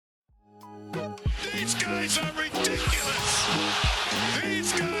guys are ridiculous.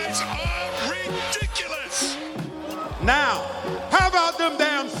 These guys are ridiculous. Now, how about them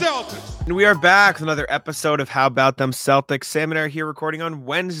damn Celtics? And we are back with another episode of How About Them Celtics. Sam and I are here recording on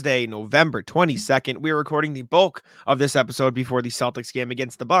Wednesday, November 22nd. We are recording the bulk of this episode before the Celtics game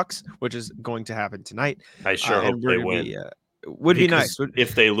against the Bucks, which is going to happen tonight. I sure hope they win. Would be nice.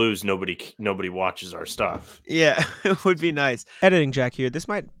 If they lose, nobody watches our stuff. Yeah, it would be nice. Editing Jack here. This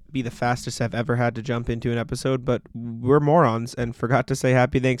might be the fastest I've ever had to jump into an episode, but we're morons and forgot to say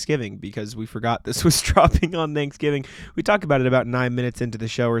Happy Thanksgiving because we forgot this was dropping on Thanksgiving. We talked about it about 9 minutes into the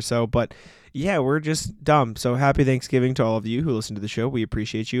show or so, but yeah, we're just dumb. So happy Thanksgiving to all of you who listen to the show. We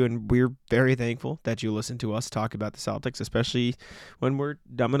appreciate you, and we're very thankful that you listen to us talk about the Celtics, especially when we're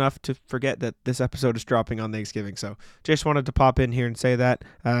dumb enough to forget that this episode is dropping on Thanksgiving. So just wanted to pop in here and say that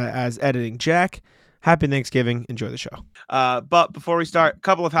as editing Jack. Happy Thanksgiving. Enjoy the show. But before we start, a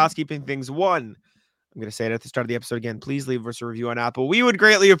couple of housekeeping things. One, I'm going to say it at the start of the episode again. Please leave us a review on Apple. We would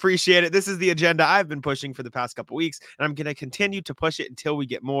greatly appreciate it. This is the agenda I've been pushing for the past couple weeks, and I'm going to continue to push it until we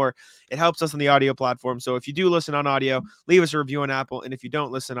get more. It helps us on the audio platform. So if you do listen on audio, leave us a review on Apple. And if you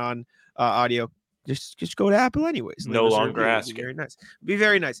don't listen on audio, just go to Apple anyways. No longer asking. Very nice. Be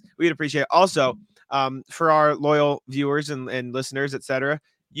very nice. We'd appreciate it. Also, for our loyal viewers and listeners, etc.,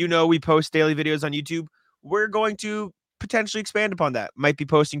 you know, we post daily videos on YouTube. We're going to potentially expand upon that. Might be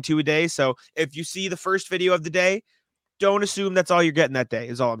posting 2 a day. So if you see the first video of the day, don't assume that's all you're getting that day,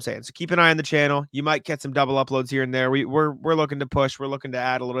 is all I'm saying. So keep an eye on the channel. You might get some double uploads here and there. We're looking to push. We're looking to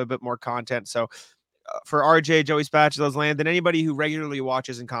add a little bit more content. So for RJ, Joey Spatula's Land, and anybody who regularly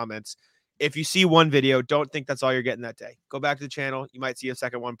watches and comments, if you see one video, don't think that's all you're getting that day. Go back to the channel. You might see a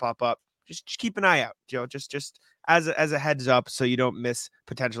second one pop up. Just keep an eye out, Joe. Just as a heads up so you don't miss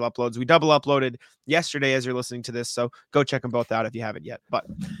potential uploads. We double uploaded yesterday as you're listening to this, so go check them both out if you haven't yet. But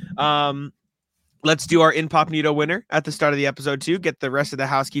let's do our Incognito winner at the start of the episode too. Get the rest of the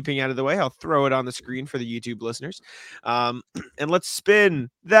housekeeping out of the way. I'll throw it on the screen for the YouTube listeners. And let's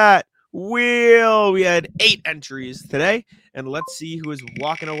spin that wheel. We had 8 entries today, and let's see who is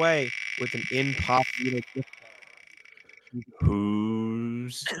walking away with an Incognito gift card.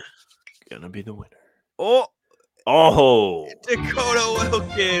 Who's gonna be the winner? Oh, Dakota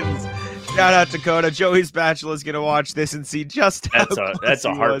Wilkins. Shout out Dakota. Joey Spatula is gonna watch this and see just how that's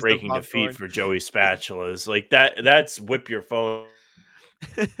a heartbreaking defeat for Joey Spatulas. Like that's whip your phone.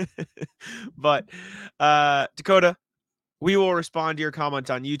 But Dakota, we will respond to your comment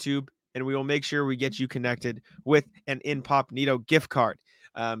on YouTube, and we will make sure we get you connected with an Incognito gift card.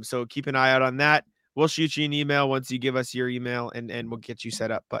 So keep an eye out on that. We'll shoot you an email once you give us your email, and we'll get you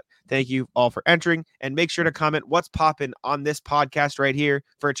set up. But thank you all for entering, and make sure to comment what's popping on this podcast right here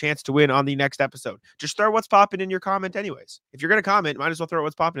for a chance to win on the next episode. Just throw what's popping in your comment anyways. If you're going to comment, might as well throw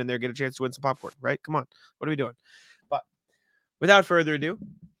what's popping in there, get a chance to win some popcorn, right? Come on. What are we doing? But without further ado,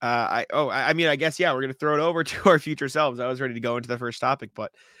 I guess, yeah, we're going to throw it over to our future selves. I was ready to go into the first topic,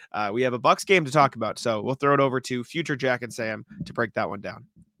 but we have a Bucks game to talk about. So we'll throw it over to future Jack and Sam to break that one down.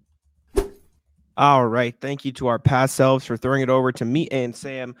 All right. Thank you to our past selves for throwing it over to me and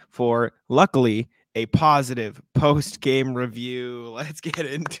Sam for, luckily, a positive post-game review. Let's get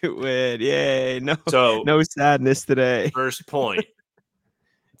into it. Yay. No sadness today. First point.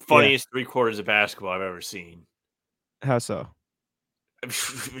 Funniest 3 quarters of basketball I've ever seen. How so?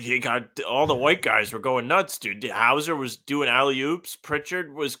 You got all the white guys were going nuts, dude. Hauser was doing alley-oops.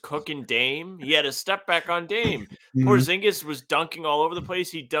 Pritchard was cooking Dame. He had a step back on Dame. Porzingis was dunking all over the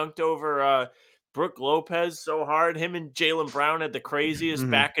place. He dunked over Brook Lopez so hard. Him and Jaylen Brown had the craziest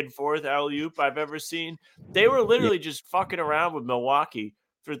back and forth alley-oop I've ever seen. They were literally just fucking around with Milwaukee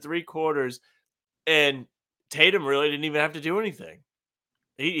for 3 quarters, and Tatum really didn't even have to do anything.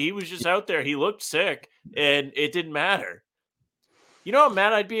 He was just out there. He looked sick, and it didn't matter. You know how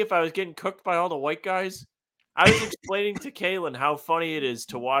mad I'd be if I was getting cooked by all the white guys? I was explaining to Kaylin how funny it is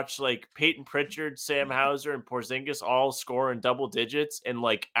to watch like Peyton Pritchard, Sam Hauser, and Porzingis all score in double digits and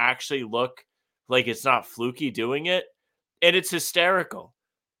like actually look like it's not fluky doing it. And it's hysterical.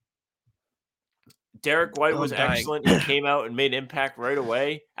 Derek White was excellent. He came out and made impact right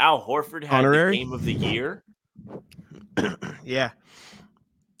away. Al Horford had the game of the year. Yeah.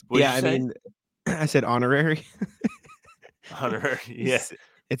 I mean, I said honorary. Honorary, yeah.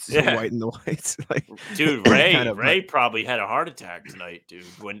 It's so white in the whites. Like, dude, Ray probably had a heart attack tonight, dude.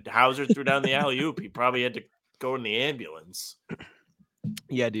 When Hauser threw down the alley-oop, he probably had to go in the ambulance.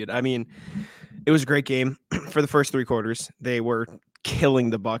 Yeah, dude. I mean, it was a great game for the first 3 quarters. They were killing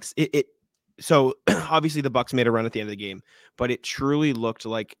the Bucks. So obviously the Bucks made a run at the end of the game, but it truly looked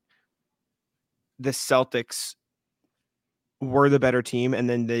like the Celtics were the better team, and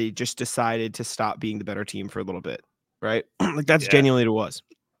then they just decided to stop being the better team for a little bit, right? Like that's genuinely what it was.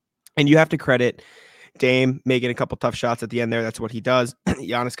 And you have to credit Dame making a couple tough shots at the end there. That's what he does.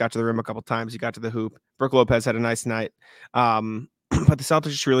 Giannis got to the rim a couple times. He got to the hoop. Brook Lopez had a nice night. But the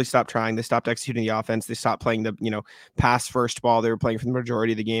Celtics just really stopped trying. They stopped executing the offense. They stopped playing the, pass first ball. They were playing for the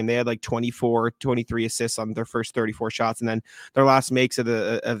majority of the game. They had like 24, 23 assists on their first 34 shots. And then their last makes of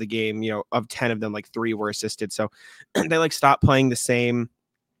the game, of 10 of them, like 3 were assisted. So they like stopped playing the same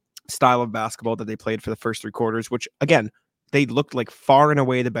style of basketball that they played for the first 3 quarters, which again, they looked like far and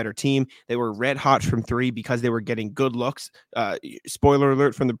away the better team. They were red hot from 3 because they were getting good looks. Spoiler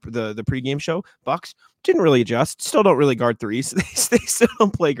alert from the pregame show. Bucks didn't really adjust. Still don't really guard threes. They still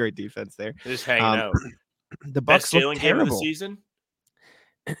don't play great defense there. They're just hanging out. The Bucks look terrible. Game of the season?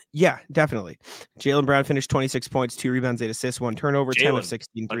 Yeah, definitely. Jaylen Brown finished 26 points, 2 rebounds, 8 assists, 1 turnover, 10 of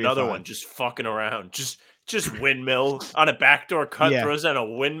 16. Another one just fucking around. Just windmill on a backdoor cut, throws out a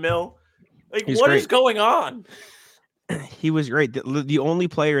windmill. Like, what is going on? He was great. The only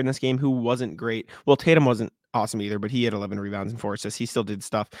player in this game who wasn't great. Well, Tatum wasn't awesome either, but he had 11 rebounds and 4 assists. He still did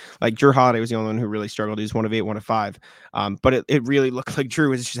stuff. Like Jrue Holiday was the only one who really struggled. He was 1 of 8, 1 of 5. But it really looked like Jrue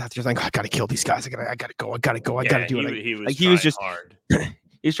was just out there like, I gotta kill these guys. I gotta go. I gotta do it. He was just hard.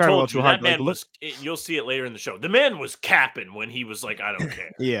 He was trying a little too hard. That man you'll see it later in the show. The man was capping when he was like, I don't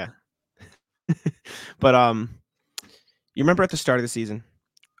care. Yeah. But you remember at the start of the season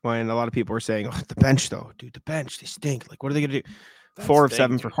when a lot of people were saying, "Oh, the bench though, dude, the bench, they stink. Like, what are they gonna do?" 4 of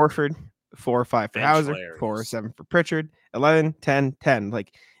 7 for Horford, 4 or 5 for Hauser, 4 or 7 for Pritchard, 11, 10, 10.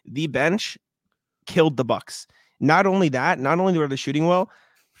 Like the bench killed the Bucks. Not only were they shooting well,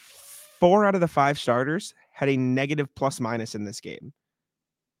 4 out of the 5 starters had a negative plus minus in this game.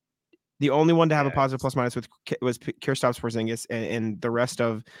 The only one to have a positive plus minus was Kristaps Porzingis, and the rest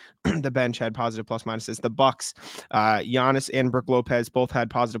of the bench had positive plus minuses. The Bucks, Giannis and Brook Lopez both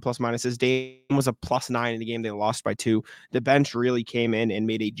had positive plus minuses. Dame was a +9 in the game. They lost by 2. The bench really came in and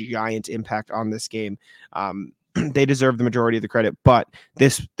made a giant impact on this game. They deserve the majority of the credit, but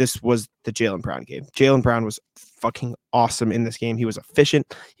this was the Jaylen Brown game. Jaylen Brown was fucking awesome in this game. He was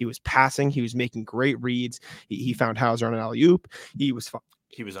efficient. He was passing. He was making great reads. He found Hauser on an alley-oop. He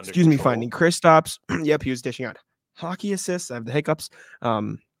was under control. Finding Kristaps. Yep, he was dishing out hockey assists. I have the hiccups.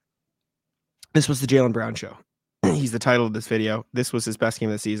 This was the Jaylen Brown show. He's the title of this video. This was his best game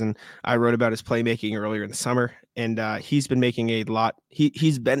of the season. I wrote about his playmaking earlier in the summer, and he's been making a lot.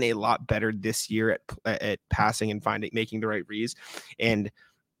 He's been a lot better this year at passing and making the right reads. And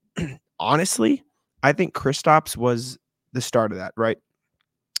honestly, I think Kristaps was the start of that, right?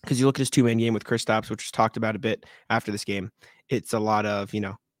 Because you look at his 2-man game with Kristaps, which was talked about a bit after this game. It's a lot of,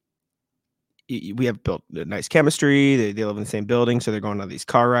 we have built a nice chemistry. They live in the same building, so they're going on these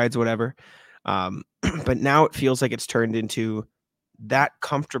car rides, whatever. But now it feels like it's turned into that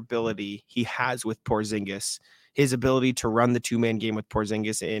comfortability he has with Porzingis, his ability to run the 2-man game with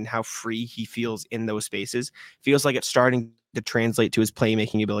Porzingis and how free he feels in those spaces. Feels like it's starting to translate to his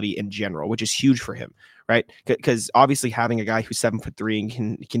playmaking ability in general, which is huge for him, right? Because obviously having a guy who's 7'3"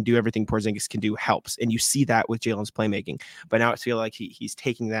 and can do everything Porzingis can do helps, and you see that with Jaylen's playmaking. But now I feel like he's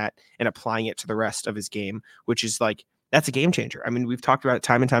taking that and applying it to the rest of his game, which is like, that's a game changer. I mean, we've talked about it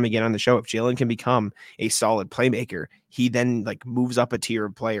time and time again on the show. If Jaylen can become a solid playmaker, he then like moves up a tier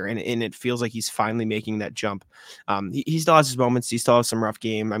of player, and it feels like he's finally making that jump. He still has his moments. He still has some rough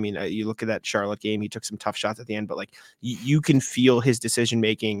game. I mean, you look at that Charlotte game, he took some tough shots at the end, but like you can feel his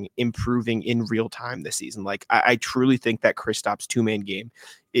decision-making improving in real time this season. Like I truly think that Kristaps 2-man game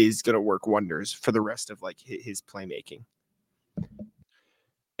is going to work wonders for the rest of like his playmaking.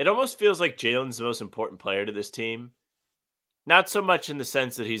 It almost feels like Jaylen's the most important player to this team. Not so much in the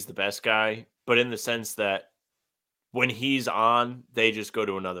sense that he's the best guy, but in the sense that when he's on, they just go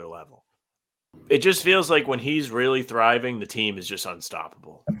to another level. It just feels like when he's really thriving, the team is just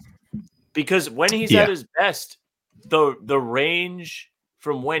unstoppable. Because when he's at his best, the range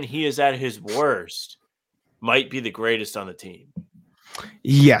from when he is at his worst might be the greatest on the team.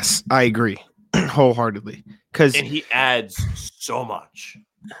 Yes, I agree wholeheartedly. And he adds so much.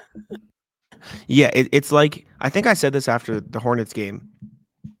 Yeah, it's like, I think I said this after the Hornets game.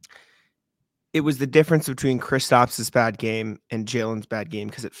 It was the difference between Kristaps' bad game and Jaylen's bad game,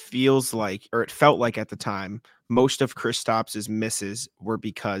 because it feels like, or it felt like at the time, most of Kristaps' misses were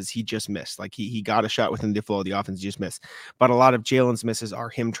because he just missed. Like he got a shot within the flow of the offense, he just missed. But a lot of Jaylen's misses are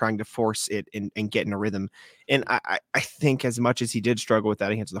him trying to force it and get in a rhythm. And I think as much as he did struggle with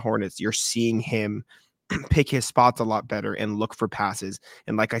that against the Hornets, you're seeing him pick his spots a lot better and look for passes.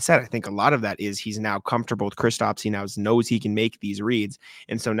 And like I said, I think a lot of that is he's now comfortable with Kristaps. He now knows he can make these reads.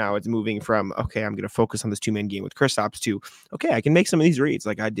 And so now it's moving from, okay, I'm going to focus on this 2-man game with Kristaps to, okay, I can make some of these reads.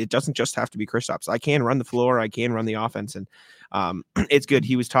 Like it doesn't just have to be Kristaps. I can run the floor. I can run the offense. And it's good.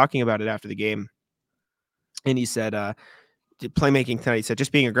 He was talking about it after the game. And he said, playmaking tonight, he said,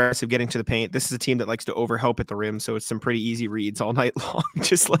 just being aggressive, getting to the paint. This is a team that likes to overhelp at the rim, so it's some pretty easy reads all night long.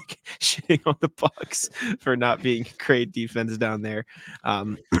 Just like shitting on the Bucks for not being great defense down there.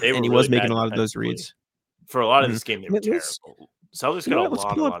 And he really was making a lot of those reads. For a lot of this game, they were terrible. Celtics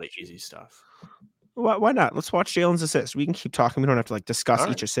got a lot of easy stuff. Why not? Let's watch Jaylen's assist. We can keep talking. We don't have to discuss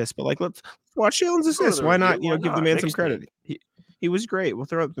each assist, but let's watch Jaylen's assist. Why not? Give the man some credit. He was great. We'll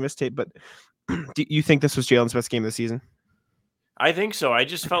throw out the mistape, but do you think this was Jaylen's best game of the season? I think so. I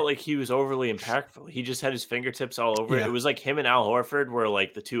just felt like he was overly impactful. He just had his fingertips all over it. It was like him and Al Horford were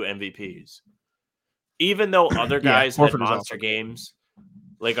like the 2 MVPs. Even though other guys had monster games,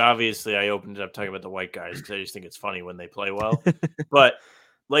 obviously I opened it up talking about the white guys because I just think it's funny when they play well. But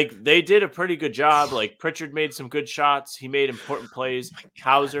they did a pretty good job. Pritchard made some good shots. He made important plays.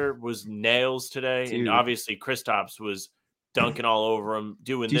 Hauser was nails today. Dude. And obviously Kristaps was dunking all over him,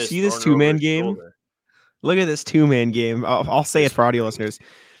 doing this. Do you see this 2-man game? Shoulder. Look at this 2-man game. I'll say it for audio listeners.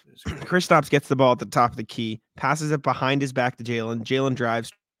 Kristaps gets the ball at the top of the key, passes it behind his back to Jaylen. Jaylen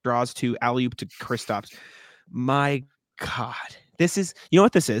drives, draws to alley-oop to Kristaps. My God. This is, you know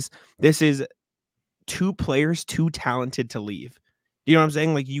what this is? This is 2 players too talented to leave. You know what I'm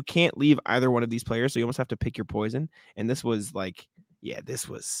saying? You can't leave either one of these players, so you almost have to pick your poison. And this was this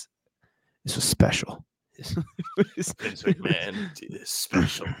was special. Vince McMahon is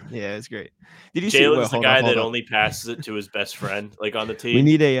special. Yeah, it's great. Did you Jaylen's the guy that only passes it to his best friend, on the team? We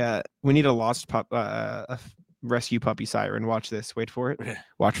need a lost pup, a rescue puppy siren. Watch this. Wait for it.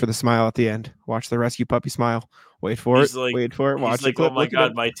 Watch for the smile at the end. Watch the rescue puppy smile. Wait for it. Wait for it. Watch the clip. Oh my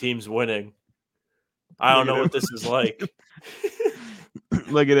God, my team's winning. I don't know what this is like.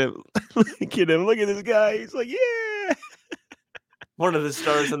 Look at him. Look at him. Look at this guy. He's like, yeah. One of the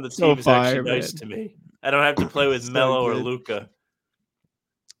stars on the team is actually nice to me. I don't have to play with Melo or Luka.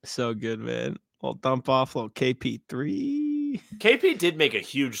 So good, man. Little dump off, little KP3. KP did make a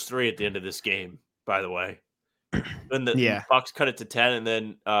huge 3 at the end of this game, by the way. When the Bucks cut it to 10, and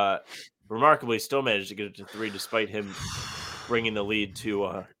then remarkably still managed to get it to 3 despite him bringing the lead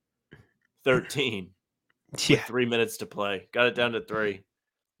to 13. With 3 minutes to play. Got it down to 3.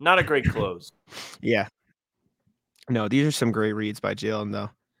 Not a great close. Yeah. No, these are some great reads by Jaylen,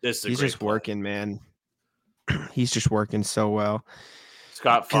 though. He's just working, man. He's just working so well.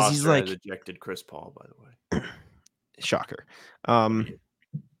 Scott Foster has ejected Chris Paul, by the way. Shocker.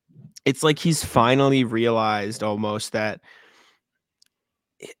 It's like he's finally realized almost that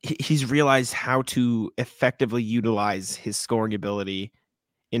he's realized how to effectively utilize his scoring ability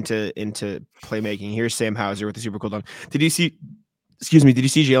into playmaking. Here's Sam Hauser with the super cool dunk. Did you see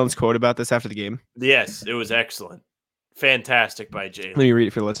Jaylen's quote about this after the game? Yes, it was excellent. Fantastic by Jaylen. Let me read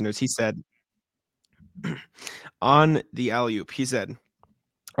it for the listeners. He said, on the alley-oop, he said,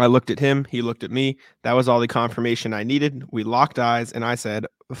 I looked at him, he looked at me. That was all the confirmation I needed. We locked eyes, and I said,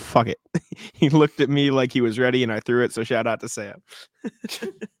 fuck it. He looked at me like he was ready, and I threw it, so shout out to Sam.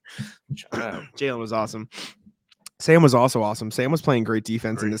 Jaylen was awesome. Sam was also awesome. Sam was playing great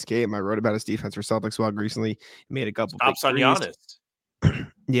defense in this game. I wrote about his defense for Celtics Blog recently. He made a couple stops on Giannis.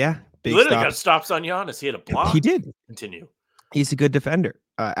 Yeah. He literally got stops on Giannis. He had a block. He did. Continue. He's a good defender.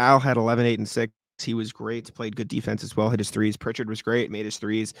 Al had 11, 8, and 6. He was great. Played good defense as well. Hit his threes. Pritchard was great. Made his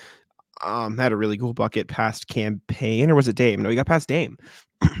threes. Had a really cool bucket past Campaign, or was it Dame? No, he got past Dame.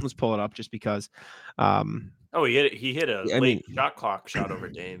 Let's pull it up just because. He hit a late shot clock shot over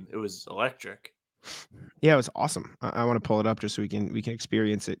Dame. It was electric. Yeah, it was awesome. I want to pull it up just so we can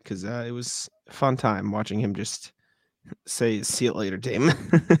experience it because it was a fun time watching him just say "See it later, Dame."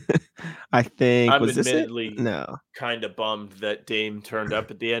 I think I'm was admittedly this it? No. Kind of bummed that Dame turned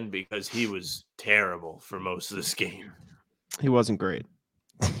up at the end because he was terrible for most of this game. He wasn't great.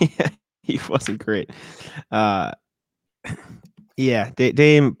 He wasn't great.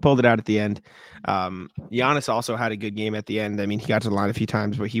 Dame pulled it out at the end. Giannis also had a good game at the end. I mean, he got to the line a few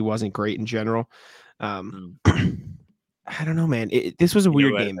times, but he wasn't great in general. I don't know, man. This was a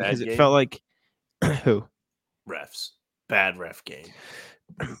weird game because it felt like who? Refs. Bad ref game.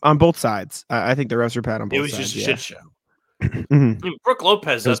 On both sides. I think the refs are bad on both sides. It was just a shit show. Mm-hmm. I mean, Brook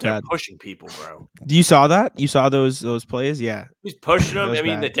Lopez out there pushing people, bro. You saw that? You saw those plays? Yeah. He's pushing them. I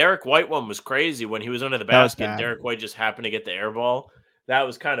mean, the Derek White one was crazy when he was under the basket. And Derek White just happened to get the air ball. That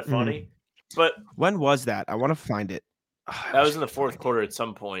was kind of funny. But when was that? I want to find it. That was in the fourth quarter at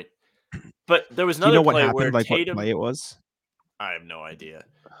some point. But there was Do you know another what play happened? where Like what Tatum. play it was? I have no idea.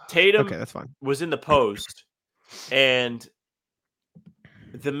 Okay, Tatum that's fine. was in the post, and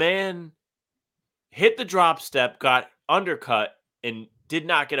the man hit the drop step, got undercut, and did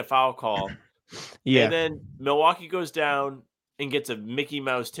not get a foul call. Yeah, And then Milwaukee goes down and gets a Mickey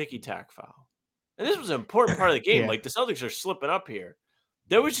Mouse ticky-tack foul. And this was an important part of the game. yeah, Like, the Celtics are slipping up here.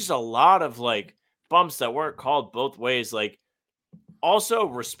 There was just a lot of, like, bumps that weren't called both ways. Like, also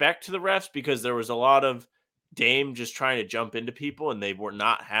respect to the refs because there was a lot of Dame just trying to jump into people, and they were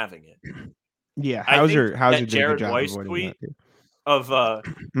not having it. yeah. I think Hauser that did a good Jared job Weiss avoiding that. tweet of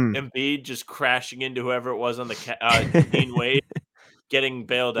Mm, Embiid just crashing into whoever it was on the Dean Wade getting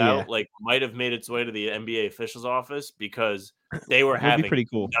bailed yeah, out, like, might have made its way to the NBA officials office because they were would be having pretty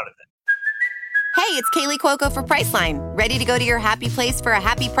cool. none of it. Hey, it's Kaylee Cuoco for Priceline. Ready to go to your happy place for a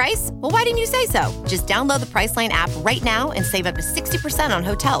happy price? Well, why didn't you say so? Just download the Priceline app right now and save up to 60% on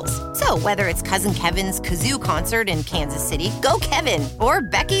hotels. So whether it's Cousin Kevin's Kazoo Concert in Kansas City, go Kevin, or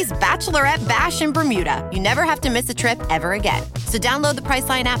Becky's Bachelorette Bash in Bermuda, you never have to miss a trip ever again. So download the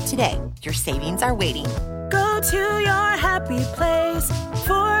Priceline app today. Your savings are waiting. Go to your happy place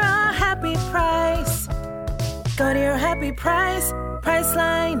for a happy price. Go to your happy price,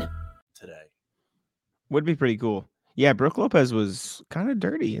 Priceline. Today. Would be pretty cool. Yeah, Brook Lopez was kind of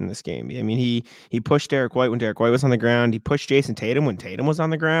dirty in this game. I mean, he pushed Derek White when Derek White was on the ground. He pushed Jason Tatum when Tatum was on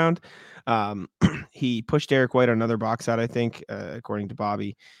the ground. He pushed Derek White on another box out, I think, according to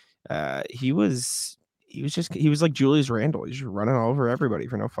Bobby. He was like Julius Randle. He's just running all over everybody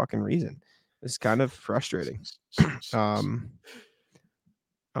for no fucking reason. It's kind of frustrating. I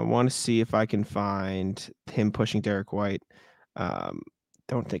want to see if I can find him pushing Derek White.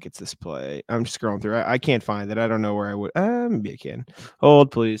 Don't think it's this play. I'm just scrolling through. I can't find it. I don't know where I would. Maybe I can. Hold,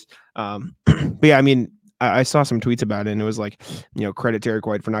 please. But yeah, I mean, I saw some tweets about it, and it was like, credit Derek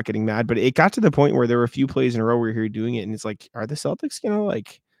White for not getting mad. But it got to the point where there were a few plays in a row where you're doing it, and it's like, are the Celtics gonna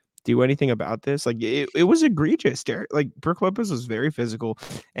like do anything about this? Like, it was egregious. Brook Lopez was very physical,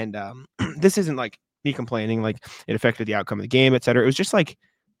 and this isn't like me complaining. Like, it affected the outcome of the game, etc. It was just like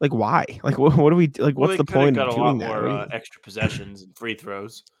why? Like, what do we like? Well, what's they the could have point got of a lot doing that? more extra possessions and free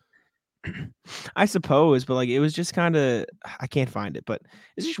throws. I suppose, but like it was just kind of I can't find it, but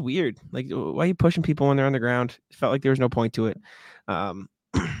it's just weird. Like, why are you pushing people when they're on the ground? It felt like there was no point to it.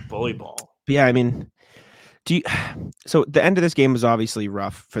 Bully ball. But yeah, I mean, so the end of this game was obviously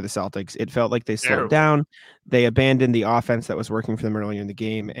rough for the Celtics. It felt like they slowed Terrible. down. They abandoned the offense that was working for them earlier in the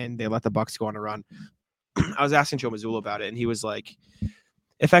game, and they let the Bucks go on a run. I was asking Joe Mazzulla about it, and he was like,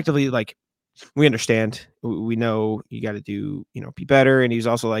 effectively, like, we understand. We know you got to do, be better. And he's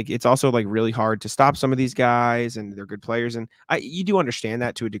also like, it's also like really hard to stop some of these guys, and they're good players. And you do understand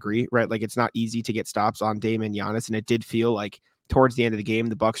that to a degree, right? Like, it's not easy to get stops on Dame and Giannis. And it did feel like towards the end of the game,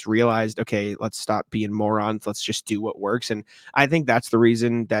 the Bucks realized, okay, let's stop being morons. Let's just do what works. And I think that's the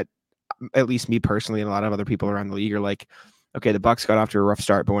reason that, at least me personally, and a lot of other people around the league are like, okay, the Bucks got off to a rough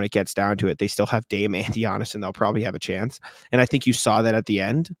start, but when it gets down to it, they still have Dame and Giannis, and they'll probably have a chance. And I think you saw that at the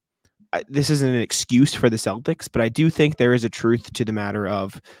end. This isn't an excuse for the Celtics, but I do think there is a truth to the matter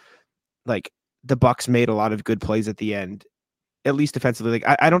of, like, the Bucks made a lot of good plays at the end, at least defensively. Like,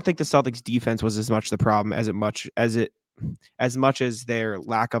 I don't think the Celtics defense was as much the problem as much as their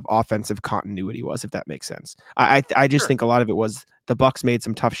lack of offensive continuity was, if that makes sense. I just think a lot of it was the Bucks made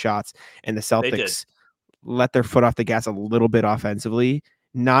some tough shots, and the Celtics let their foot off the gas a little bit offensively.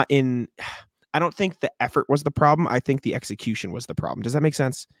 I don't think the effort was the problem. I think the execution was the problem. Does that make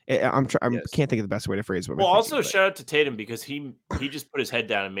sense? I can't think of the best way to phrase what. Well, also shout out to Tatum because he just put his head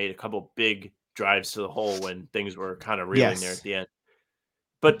down and made a couple big drives to the hole when things were kind of reeling there at the end.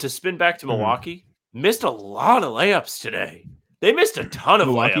 But to spin back to Milwaukee, missed a lot of layups today. They missed a ton of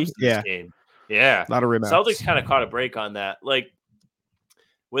layups in this game. Yeah, a lot of rim-outs. Celtics kind of caught a break on that. Like,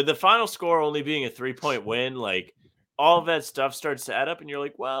 with the final score only being a 3-point win, like, all of that stuff starts to add up, and you're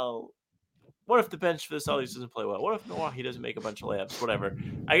like, well, what if the bench for the Celtics doesn't play well? What if Milwaukee doesn't make a bunch of layups? Whatever.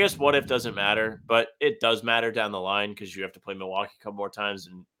 I guess what if doesn't matter, but it does matter down the line because you have to play Milwaukee a couple more times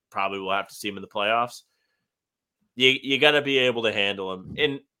and probably will have to see them in the playoffs. You got to be able to handle them.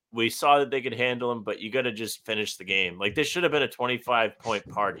 And we saw that they could handle them, but you got to just finish the game. Like, this should have been a 25-point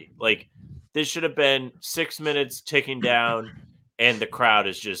party. Like, this should have been 6 minutes ticking down, and the crowd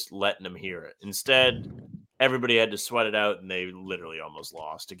is just letting them hear it. Instead, everybody had to sweat it out, and they literally almost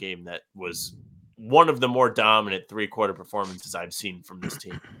lost a game that was one of the more dominant three-quarter performances I've seen from this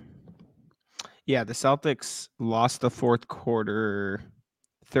team. Yeah, the Celtics lost the fourth quarter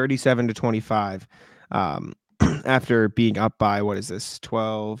 37-25 after being up by,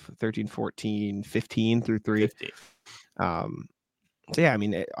 12, 13, 14, 15 through 3. 15. So yeah, I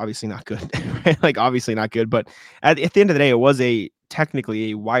mean, obviously not good, right? Like obviously not good. But at the end of the day, it was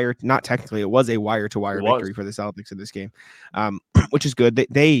technically a wire, not technically, it was a wire to wire It was. victory for the Celtics in this game, which is good.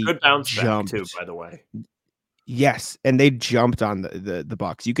 They Good bounce jumped. back too, by the way. Yes, and they jumped on the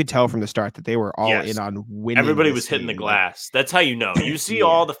Bucks. You could tell from the start that they were all Yes. in on winning. Everybody this was hitting the game, like- glass. That's how you know. You see Yeah.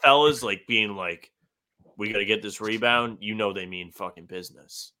 all the fellas like being like, "We got to get this rebound." You know they mean fucking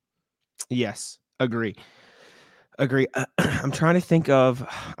business. Yes, agree. I'm trying to think of.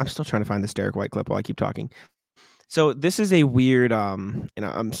 I'm still trying to find this Derek White clip while I keep talking. So this is a weird. And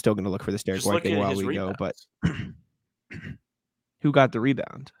I'm still going to look for this Derek Just White look thing at while his we go. But rebounds. who got the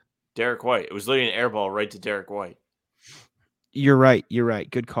rebound? Derek White. It was literally an air ball right to Derek White. You're right.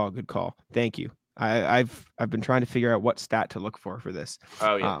 Good call. Thank you. I've been trying to figure out what stat to look for this.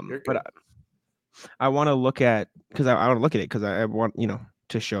 Oh yeah, you're good. But I want to look at because I want to look at it because I want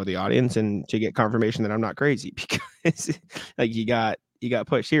to show the audience and to get confirmation that I'm not crazy because like you got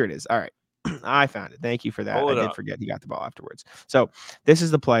pushed. Here it is. All right. I found it. Thank you for that. Pull I it did up. forget he got the ball afterwards. So this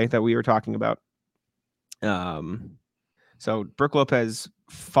is the play that we were talking about. So Brook Lopez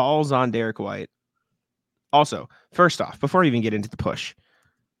falls on Derek White. Also, first off, before we even get into the push,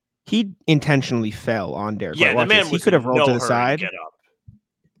 he intentionally fell on Derek White. Yeah, the Watch man this. was He could have in rolled no to the hurry side. get up.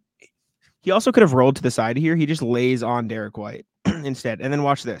 He also could have rolled to the side here. He just lays on Derek White instead. And then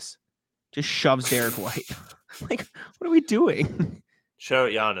watch this. Just shoves Derek White. Like, what are we doing? Show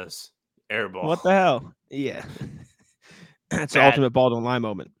it, Giannis. Air ball. What the hell? Yeah. That's the Bad. ultimate ball don't lie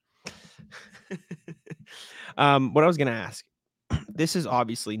moment. What I was gonna ask. This is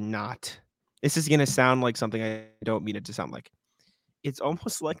obviously not. This is gonna sound like something I don't mean it to sound like. It's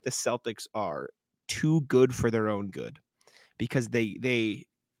almost like the Celtics are too good for their own good because they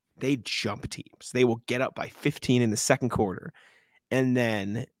jump teams. They will get up by 15 in the second quarter. And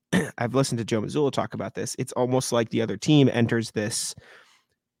then I've listened to Joe Mazzulla talk about this. It's almost like the other team enters this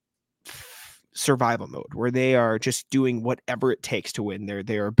survival mode where they are just doing whatever it takes to win.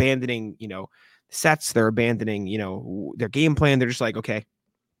 They're abandoning, sets. They're abandoning, their game plan. They're just like, okay,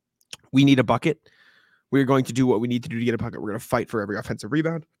 we need a bucket. We're going to do what we need to do to get a bucket. We're going to fight for every offensive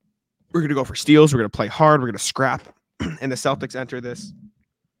rebound. We're going to go for steals. We're going to play hard. We're going to scrap. And the Celtics enter this,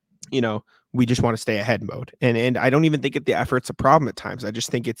 we just want to stay ahead mode. And I don't even think the effort's a problem at times. I just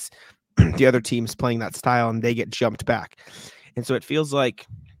think it's the other teams playing that style and they get jumped back. And so it feels like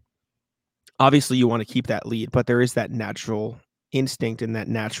obviously you want to keep that lead, but there is that natural instinct and that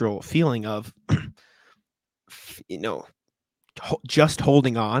natural feeling of, just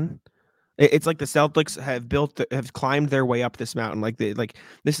holding on. It's like the Celtics have climbed their way up this mountain. Like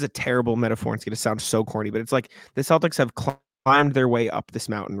this is a terrible metaphor. It's going to sound so corny, but it's like the Celtics have climbed their way up this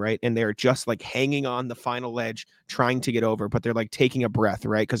mountain, right? And they're just like hanging on the final ledge, trying to get over, but they're like taking a breath,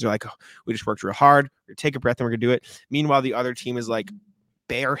 right? Because they're like, oh, we just worked real hard. We're gonna take a breath and we're gonna do it. Meanwhile, the other team is like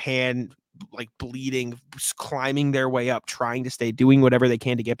bare hand, like bleeding, climbing their way up, trying to stay, doing whatever they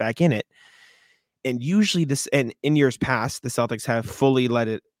can to get back in it. And usually and in years past, the Celtics have fully let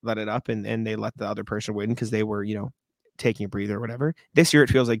it up and they let the other person win because they were, taking a breather or whatever. This year, it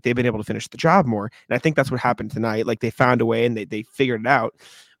feels like they've been able to finish the job more. And I think that's what happened tonight. Like they found a way and they figured it out.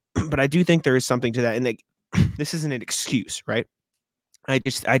 But I do think there is something to that. And this isn't an excuse, right? I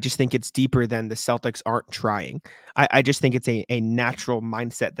just think it's deeper than the Celtics aren't trying. I just think it's a natural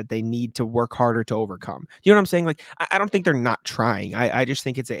mindset that they need to work harder to overcome. You know what I'm saying? Like, I don't think they're not trying. I just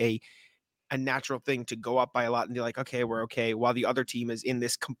think it's a natural thing to go up by a lot and be like, okay, we're okay. While the other team is in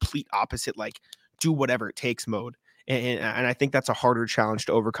this complete opposite, like do whatever it takes mode. And I think that's a harder challenge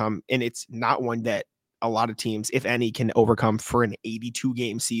to overcome. And it's not one that a lot of teams, if any, can overcome for an 82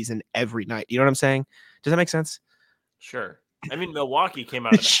 game season every night. You know what I'm saying? Does that make sense? Sure. I mean, Milwaukee came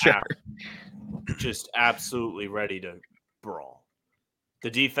out of the Sure. half just absolutely ready to brawl. The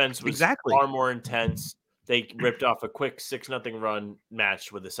defense was Exactly. far more intense. They ripped off a quick 6-0 run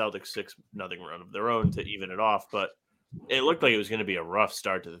matched with the Celtics 6-0 run of their own to even it off. But it looked like it was going to be a rough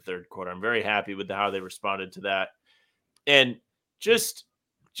start to the third quarter. I'm very happy with how they responded to that. And just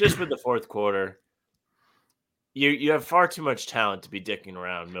with the fourth quarter, you have far too much talent to be dicking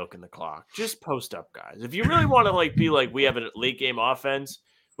around, milking the clock. Just post up, guys. If you really want to be like we have a late game offense,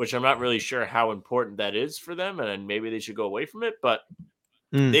 which I'm not really sure how important that is for them, and maybe they should go away from it, but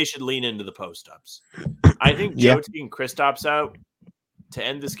they should lean into the post ups. I think Joe taking Kristaps out to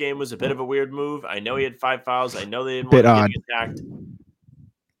end this game was a bit of a weird move. I know he had 5 fouls. I know they didn't want him getting attacked.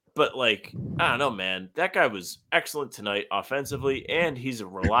 But, I don't know, man. That guy was excellent tonight offensively, and he's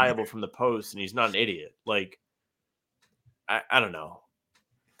reliable from the post, and he's not an idiot. I don't know.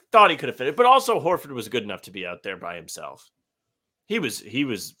 Thought he could have fit it, but also Horford was good enough to be out there by himself. He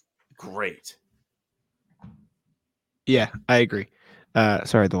was great. Yeah, I agree.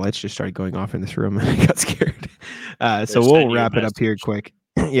 Sorry, the lights just started going off in this room and I got scared. So They're we'll sending you a wrap it up here message. quick.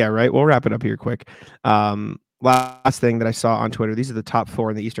 Yeah, right. We'll wrap it up here quick. Last thing that I saw on Twitter, these are the top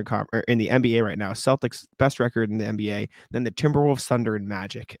 4 in the Eastern Conference in the NBA right now. Celtics best record in the NBA, then the Timberwolves, Thunder, and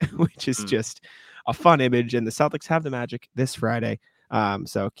Magic, which is just a fun image. And the Celtics have the Magic this Friday.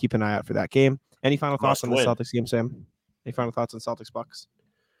 So keep an eye out for that game. Any final thoughts Must on the win. Celtics game, Sam? Any final thoughts on Celtics Bucks?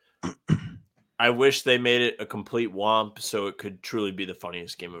 I wish they made it a complete womp so it could truly be the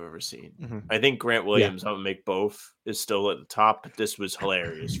funniest game I've ever seen. I think Grant Williams, I'm gonna make both, is still at the top, but this was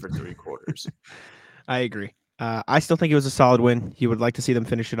hilarious for 3 quarters. I agree. I still think it was a solid win. He would like to see them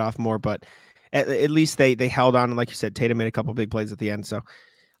finish it off more, but at least they held on. And like you said, Tatum made a couple big plays at the end. So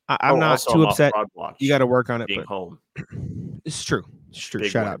I'm not also, too I'm off upset. Broad Watch You got to work on it, being but home. it's true. It's true.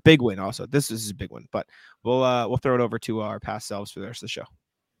 Big Shout win. out. Big win also. This is a big one, but we'll throw it over to our past selves for the rest of the show.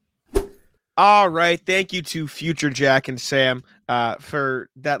 All right. Thank you to Future Jack and Sam for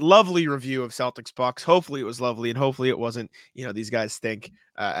that lovely review of Celtics Bucks. Hopefully it was lovely, and hopefully it wasn't, these guys stink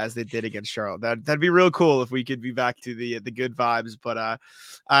as they did against Charlotte. That'd be real cool if we could be back to the good vibes. But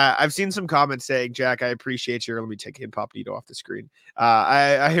I've seen some comments saying, Jack, I appreciate your, let me take Incognito off the screen.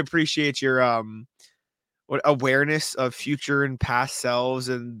 I appreciate your awareness of future and past selves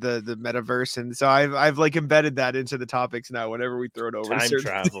and the metaverse, and so I've like embedded that into the topics now whenever we throw it over Time to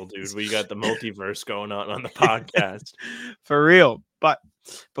travel, dude. We got the multiverse going on the podcast. for real. But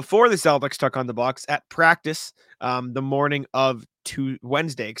before the Celtics took on the Bucks at practice, the morning of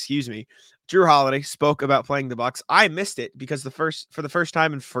Wednesday, Drew Holiday spoke about playing the Bucks. I missed it because for the first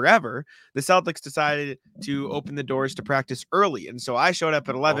time in forever, the Celtics decided to open the doors to practice early, and so I showed up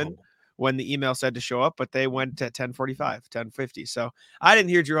at 11. When the email said to show up, but they went at 10:45, 10:50. So I didn't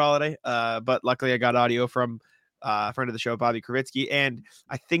hear Drew Holiday, but luckily I got audio from a friend of the show, Bobby Kravitsky, and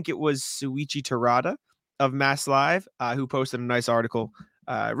I think it was Suichi Terada of Mass Live who posted a nice article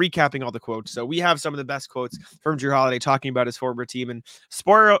recapping all the quotes. So we have some of the best quotes from Drew Holiday talking about his former team. And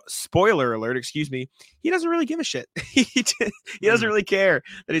spoiler alert, he doesn't really give a shit. He doesn't really care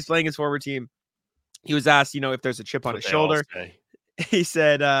that he's playing his former team. He was asked, if there's a chip on his shoulder. He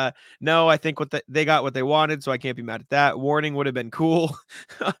said, no, I think they got what they wanted, so I can't be mad at that. Warning would have been cool.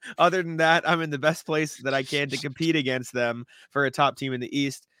 Other than that, I'm in the best place that I can to compete against them for a top team in the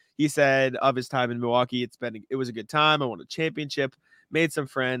East. He said of his time in Milwaukee, it was a good time. I won a championship, made some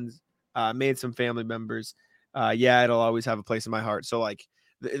friends, made some family members. It'll always have a place in my heart. So like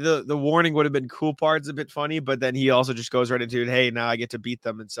the warning would have been cool part's a bit funny, but then he also just goes right into it. Hey, now I get to beat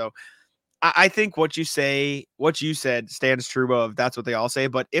them. And so I think what you said stands true of that's what they all say.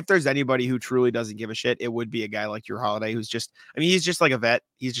 But if there's anybody who truly doesn't give a shit, it would be a guy like Drew Holiday, who's he's just like a vet.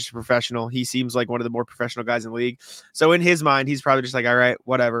 He's just a professional. He seems like one of the more professional guys in the league. So in his mind, he's probably just like, all right,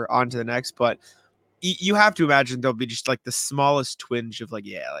 whatever, on to the next. But you have to imagine there'll be just like the smallest twinge of like,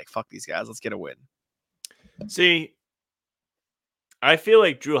 yeah, like fuck these guys. Let's get a win. See, I feel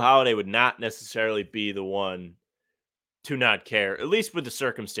like Drew Holiday would not necessarily be the one to not care, at least with the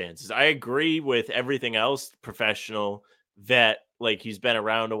circumstances. I agree with everything else. Professional, vet, like he's been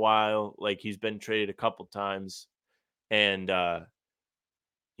around a while, like he's been traded a couple times, and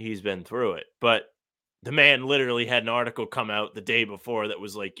he's been through it. But the man literally had an article come out the day before that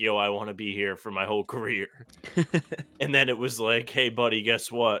was like, yo, I want to be here for my whole career. And then it was like, hey, buddy,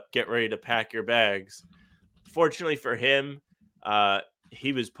 guess what? Get ready to pack your bags. Fortunately for him,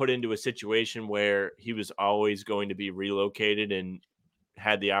 he was put into a situation where he was always going to be relocated and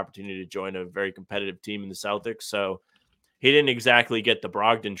had the opportunity to join a very competitive team in the Celtics. So he didn't exactly get the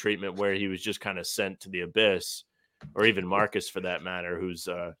Brogdon treatment where he was just kind of sent to the abyss, or even Marcus for that matter, who's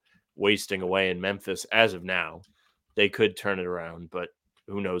wasting away in Memphis as of now. They could turn it around, but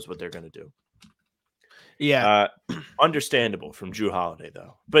who knows what they're going to do. Yeah. Understandable from Drew Holiday,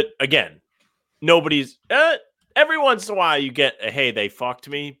 though. But again, nobody's every once in a while you get a, hey, they fucked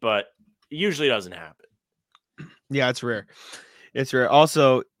me, but it usually doesn't happen. Yeah, it's rare. It's rare.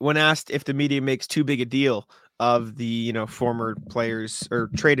 Also, when asked if the media makes too big a deal of the, former players or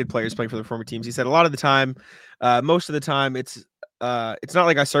traded players playing for their former teams, he said a lot of the time, most of the time, it's not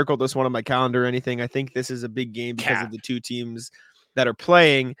like I circled this one on my calendar or anything. I think this is a big game because of the two teams that are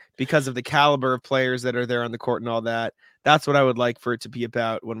playing, because of the caliber of players that are there on the court and all that. That's what I would like for it to be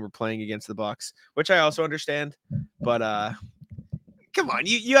about when we're playing against the Bucks, which I also understand. But come on,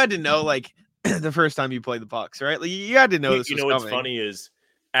 you had to know like the first time you played the Bucks, right? Like you had to know this was coming. What's funny is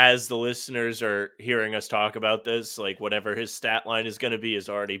as the listeners are hearing us talk about this, like whatever his stat line is going to be has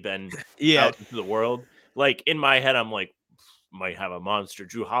already been out into the world. Like in my head, I'm like, might have a monster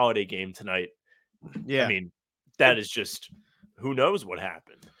Drew Holiday game tonight. Yeah, I mean, that is just who knows what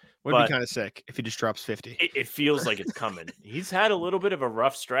happened. Would be kind of sick if he just drops 50. It feels like it's coming. He's had a little bit of a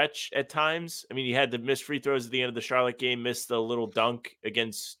rough stretch at times. I mean, he had the missed free throws at the end of the Charlotte game, missed the little dunk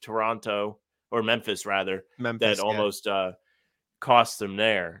against Toronto or Memphis rather, that almost cost them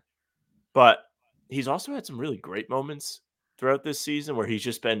there. But he's also had some really great moments throughout this season where he's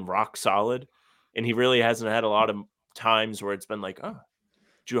just been rock solid, and he really hasn't had a lot of times where it's been like, oh,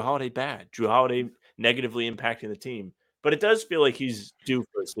 Drew Holiday bad, Drew Holiday negatively impacting the team. But it does feel like he's due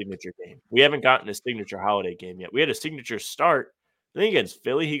for a signature game. We haven't gotten a signature Holiday game yet. We had a signature start. I think against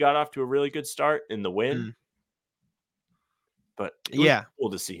Philly, he got off to a really good start in the win. But it was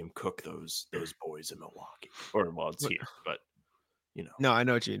cool to see him cook those boys in Milwaukee. Or, well, it's here, but, you know. No, I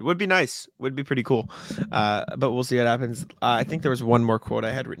know what you mean. Would be nice. Would be pretty cool. But we'll see what happens. I think there was one more quote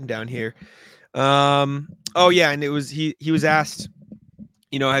I had written down here. Oh, yeah, and it was he was asked,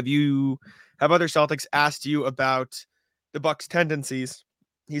 you know, have other Celtics asked you about the Bucks' tendencies?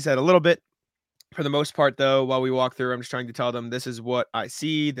 He said a little bit. For the most part, though, while we walk through, I'm just trying to tell them this is what I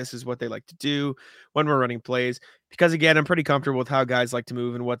see. This is what they like to do when we're running plays. Because, again, I'm pretty comfortable with how guys like to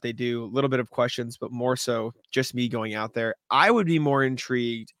move and what they do. A little bit of questions, but more so just me going out there. I would be more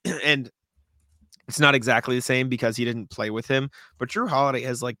intrigued, and it's not exactly the same because he didn't play with him, but Drew Holiday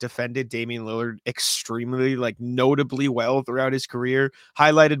has like defended Damian Lillard extremely, like notably well throughout his career,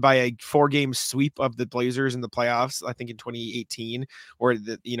 highlighted by a 4-game sweep of the Blazers in the playoffs, I think in 2018, where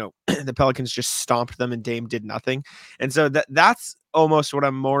the Pelicans just stomped them and Dame did nothing. And so that's almost what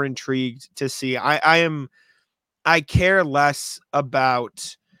I'm more intrigued to see. I care less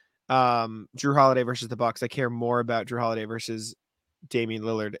about Drew Holiday versus the Bucks. I care more about Drew Holiday versus Damian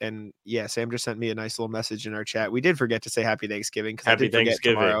Lillard. And yeah, Sam just sent me a nice little message in our chat. We did forget to say happy Thanksgiving because Happy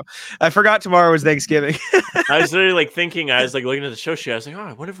Thanksgiving. I forgot tomorrow was Thanksgiving. I was literally like thinking, I was like looking at the show sheet. I was like, oh,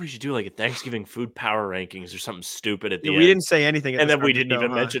 I wonder if we should do like a Thanksgiving food power rankings or something stupid at the end. We didn't say anything. And then we didn't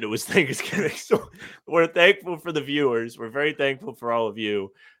even mention it was Thanksgiving. So we're thankful for the viewers. We're very thankful for all of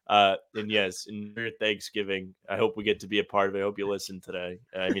you. And yes, enjoy Thanksgiving. I hope we get to be a part of it. I hope you listen today.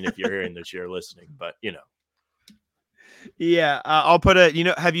 I mean, if you're hearing this, you're listening, but you know. Yeah, I'll put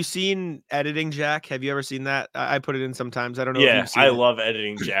have you seen Editing Jack? Have you ever seen that? I put it in sometimes. I don't know. Yeah, I love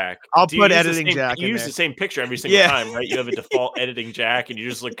Editing Jack. I'll put Editing Jack in You use there. the same picture every single time, right? You have a default Editing Jack and you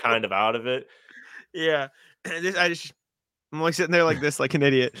just look kind of out of it. Yeah. I'm like sitting there like this, like an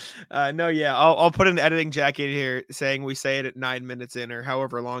idiot. I'll put an Editing Jack in here saying we say it at 9 minutes in or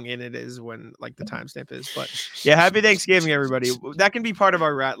however long in it is when like the timestamp is. But yeah, happy Thanksgiving, everybody. That can be part of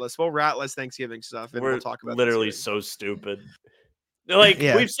our rat list. We'll rat list Thanksgiving stuff and we'll talk about literally so stupid. Like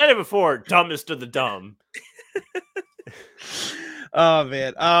we've said it before, dumbest of the dumb. Oh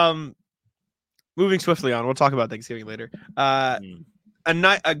man. Moving swiftly on, we'll talk about Thanksgiving later. A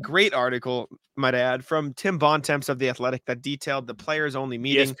great article, might I add, from Tim Bontemps of The Athletic that detailed the players only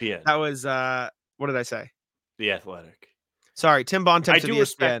meeting. ESPN. That was what did I say? The Athletic. Sorry, Tim Bontemps. I do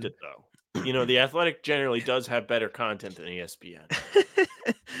respect it though. You know, The Athletic generally does have better content than ESPN.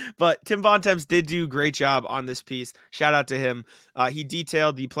 But Tim Bontemps did do a great job on this piece. Shout out to him. He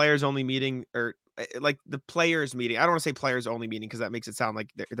detailed the players only meeting, or like the players meeting. I don't want to say players only meeting because that makes it sound like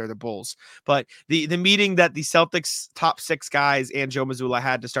they're the Bulls, but the meeting that the Celtics top 6 guys and Joe Mazzulla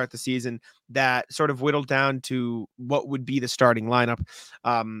had to start the season that sort of whittled down to what would be the starting lineup.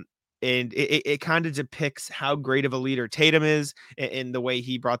 And it kind of depicts how great of a leader Tatum is in the way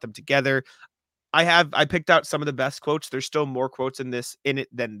he brought them together. I picked out some of the best quotes. There's still more quotes in it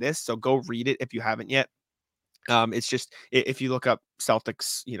than this. So go read it if you haven't yet. It's just, if you look up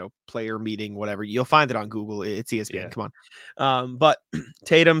Celtics, player meeting, whatever, you'll find it on Google. It's ESPN. Yeah. Come on. But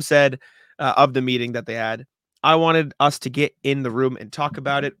Tatum said of the meeting that they had, I wanted us to get in the room and talk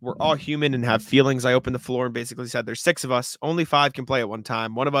about it. We're all human and have feelings. I opened the floor and basically said, there's 6 of us. Only 5 can play at one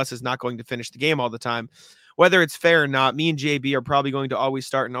time. One of us is not going to finish the game all the time. Whether it's fair or not, me and JB are probably going to always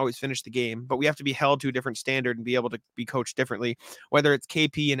start and always finish the game, but we have to be held to a different standard and be able to be coached differently. Whether it's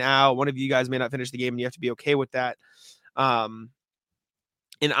KP and Al, one of you guys may not finish the game and you have to be okay with that.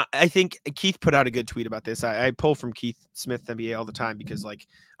 And I think Keith put out a good tweet about this. I pull from Keith Smith NBA all the time because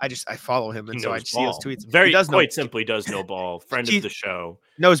I follow him. And so I see his tweets. Simply does know ball. Friend of the show.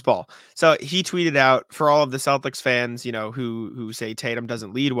 Knows ball. So he tweeted out for all of the Celtics fans, who say Tatum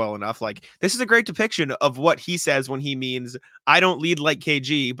doesn't lead well enough. Like, this is a great depiction of what he says when he means I don't lead like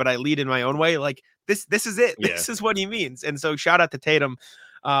KG, but I lead in my own way. Like this is it. Yeah. This is what he means. And so shout out to Tatum.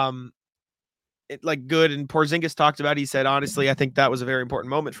 Good. And Porzingis talked about, he said, honestly, I think that was a very important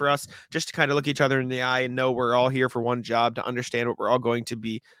moment for us just to kind of look each other in the eye and know we're all here for one job, to understand what we're all going to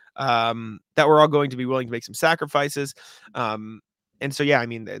be, that we're all going to be willing to make some sacrifices. And so, yeah, I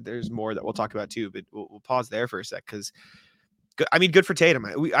mean, there's more that we'll talk about too, but we'll pause there for a sec because I mean, good for Tatum.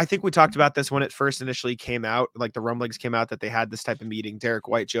 I think we talked about this when it first initially came out, like the rumblings came out that they had this type of meeting. Derek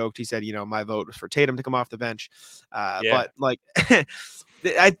White joked. He said, my vote was for Tatum to come off the bench. But like,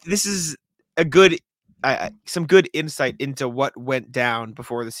 this is a good, some good insight into what went down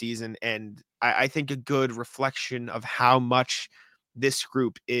before the season. And I think a good reflection of how much this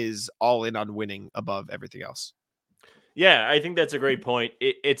group is all in on winning above everything else. Yeah, I think that's a great point.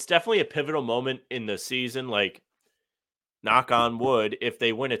 It's definitely a pivotal moment in the season. Like, knock on wood, if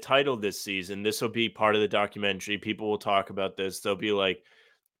they win a title this season, this will be part of the documentary. People will talk about this. They'll be like,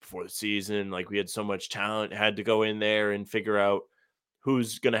 before the season, like we had so much talent, had to go in there and figure out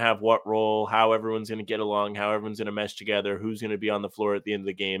who's going to have what role, how everyone's going to get along, how everyone's going to mesh together, who's going to be on the floor at the end of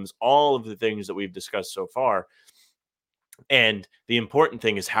the games, all of the things that we've discussed so far. And the important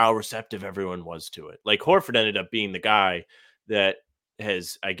thing is how receptive everyone was to it. Like Horford ended up being the guy that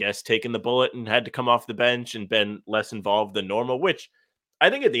has, I guess, taken the bullet and had to come off the bench and been less involved than normal, which I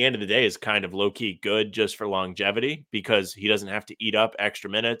think at the end of the day is kind of low-key good just for longevity because he doesn't have to eat up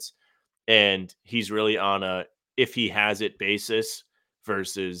extra minutes. And he's really on a if he has it basis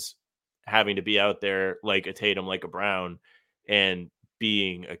versus having to be out there like a Tatum, like a Brown, and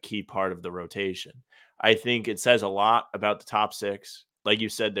being a key part of the rotation. I think it says a lot about the top six. Like you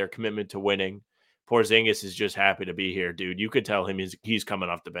said, their commitment to winning. Porzingis is just happy to be here, dude. You could tell him he's coming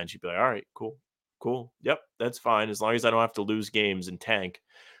off the bench. He'd be like, all right, cool. Yep, that's fine. As long as I don't have to lose games and tank.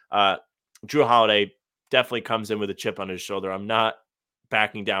 Drew Holiday definitely comes in with a chip on his shoulder. I'm not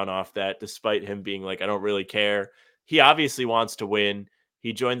backing down off that, despite him being like, I don't really care. He obviously wants to win.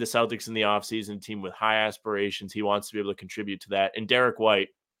 He joined the Celtics in the offseason, team with high aspirations. He wants to be able to contribute to that. And Derek White,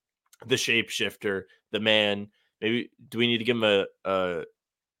 the shapeshifter, the man. Maybe do we need to give him a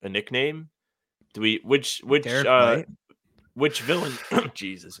nickname? Do we which villain?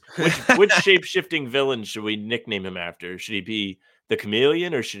 Jesus, which shape-shifting villain should we nickname him after? Should he be the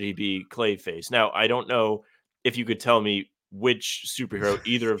Chameleon or should he be Clayface? Now, I don't know if you could tell me which superhero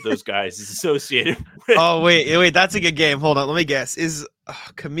either of those guys is associated with. Oh wait, that's a good game. Hold on, let me guess. Is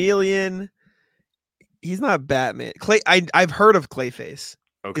Chameleon? He's not Batman. I've heard of Clayface.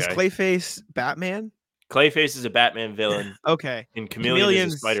 Okay. Is Clayface Batman? Clayface is a Batman villain. Okay. And Chameleon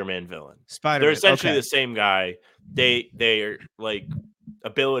is a Spider-Man villain. They're essentially the same guy. Their like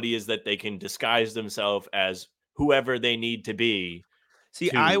ability is that they can disguise themselves as whoever they need to be.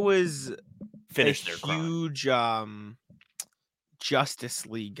 See, I was finish a their crime. huge Justice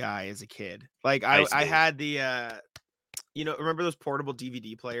League guy as a kid. Like I had the remember those portable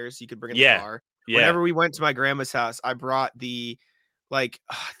DVD players you could bring in the car? Yeah. Whenever we went to my grandma's house, I brought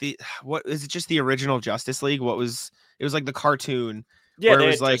what is it? Just the original Justice League? It was like the cartoon. Yeah, it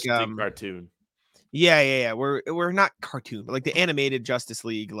was like cartoon. Yeah. We're not cartoon, but like the animated Justice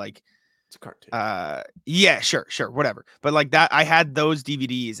League, like it's a cartoon. Yeah, sure, whatever. But like that, I had those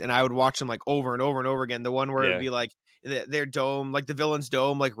DVDs and I would watch them like over and over and over again. The one where it'd be like their dome, like the villain's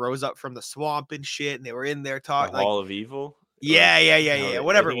dome, like rose up from the swamp and shit, and they were in there talking. Hall of Evil. Yeah.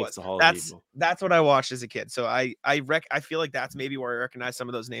 Whatever it was. That's what I watched as a kid. So I feel like that's maybe where I recognize some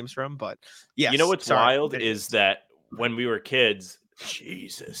of those names from. But yeah, you know what's wild is that when we were kids,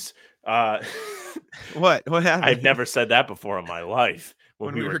 Jesus, what happened? I've never said that before in my life.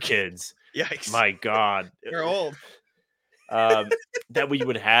 When we were kids, yikes! My God, you're old. That we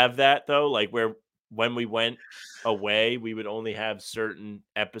would have that though, like when we went away, we would only have certain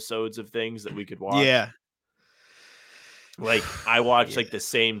episodes of things that we could watch. Yeah. Like I watched like the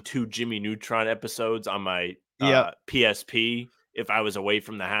same 2 Jimmy Neutron episodes on my PSP if I was away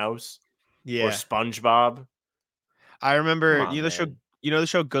from the house. Yeah. Or SpongeBob. I remember the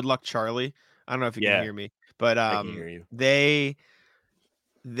show Good Luck Charlie. I don't know if you can hear me, but I can hear you.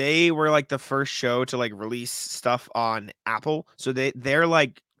 They were like the first show to like release stuff on Apple. So their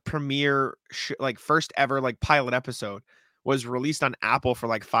like premiere like first ever like pilot episode was released on Apple for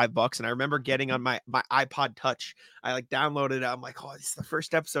like $5. And I remember getting on my iPod Touch. I like downloaded it. I'm like, oh, this is the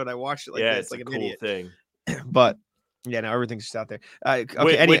first episode. I watched it like this. It's like a an cool idiot thing. But yeah, now everything's just out there. Okay.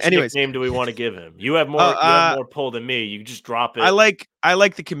 Which anyways, name do we want to give him? You have more pull than me. You just drop it. I like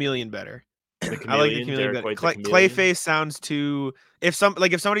the Chameleon better. The Chameleon, I like the Chameleon better. Clayface sounds too. If somebody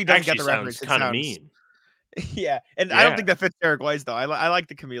doesn't get the reference, it kind of mean. Yeah, and I don't think that fits Derek White's though. I like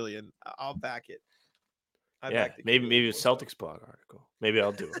the Chameleon. I'll back it. Maybe a Celtics blog article. Maybe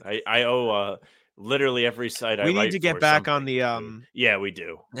I'll do it. I owe Literally every site I We need write to get for, back on something, the dude. Yeah, we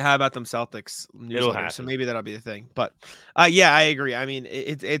do. how about them Celtics It'll newsletter? So happen. maybe that'll be the thing. But yeah, I agree. I mean,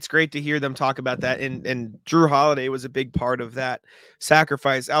 it's great to hear them talk about that. And Drew Holiday was a big part of that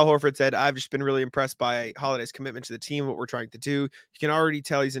sacrifice. Al Horford said, "I've just been really impressed by Holiday's commitment to the team, what we're trying to do. You can already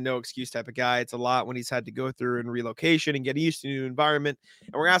tell he's a no excuse type of guy. It's a lot when he's had to go through and relocation and get used to a new environment.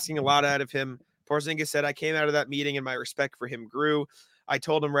 And we're asking a lot out of him." Porzingis said, "I came out of that meeting and my respect for him grew. I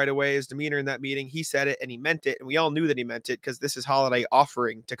told him right away his demeanor in that meeting. He said it and he meant it. And we all knew that he meant it because this is Holiday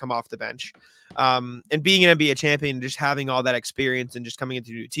offering to come off the bench. And being an NBA champion and just having all that experience and just coming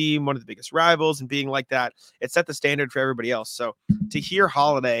into a new team, one of the biggest rivals, and being like that, it set the standard for everybody else. So to hear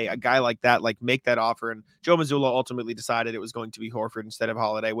Holiday, a guy like that, like make that offer, and Joe Mazzulla ultimately decided it was going to be Horford instead of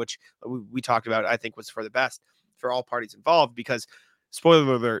Holiday, which we talked about, I think was for the best for all parties involved because,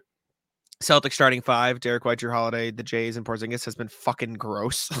 spoiler alert, Celtics starting five, Derek White, Drew Holiday, the Jays, and Porzingis has been fucking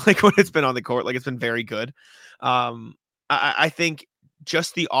gross. Like when it's been on the court, like it's been very good. I think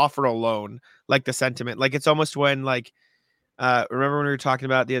just the offer alone, like the sentiment, like it's almost when like, remember when we were talking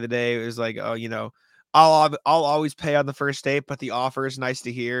about the other day, it was like, oh, you know, I'll always pay on the first date, but the offer is nice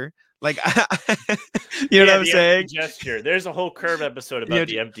to hear. Like, you know what I'm the saying? Empty gesture. There's a whole Curve episode about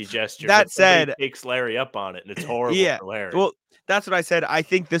the empty gesture. That but somebody said, takes Larry up on it, and it's horrible yeah. for Larry. Well, that's what I said. I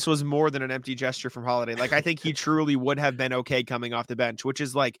think this was more than an empty gesture from Holiday. Like, I think he truly would have been okay coming off the bench, which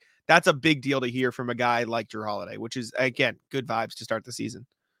is like, that's a big deal to hear from a guy like Drew Holiday, which is, again, good vibes to start the season.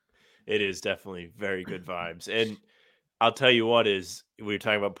 It is definitely very good vibes. And I'll tell you what is, we were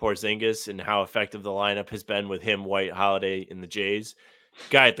talking about Porzingis and how effective the lineup has been with him, White, Holiday, and the Jays.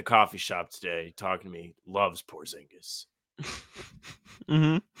 Guy at the coffee shop today talking to me loves Porzingis.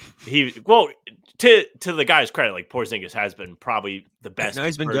 Mm-hmm. To the guy's credit, like Porzingis has been probably the best No,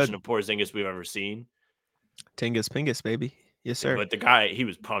 he's been version good. of Porzingis we've ever seen. Tingus Pingus, baby. Yes, sir. But the guy, he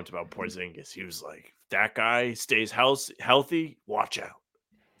was pumped about Porzingis. He was like, that guy stays healthy, watch out.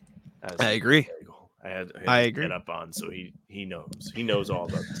 I agree. I had I to agree. get up on, so he knows all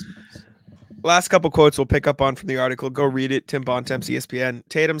about this. Last couple quotes we'll pick up on from the article. Go read it. Tim Bontemps, ESPN.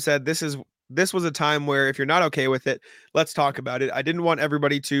 Tatum said, this was a time where if you're not okay with it, let's talk about it. I didn't want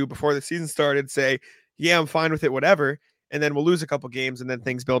everybody to, before the season started, say, yeah, I'm fine with it, whatever. And then we'll lose a couple games and then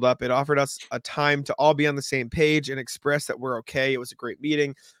things build up. It offered us a time to all be on the same page and express that we're okay. It was a great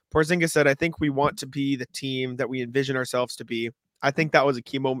meeting. Porzingis said, I think we want to be the team that we envision ourselves to be. I think that was a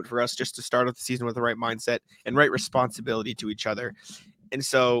key moment for us just to start off the season with the right mindset and right responsibility to each other. And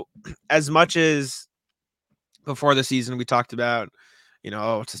so as much as before the season, we talked about, you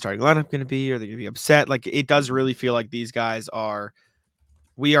know, what's the starting lineup going to be? Are they going to be upset? Like, it does really feel like these guys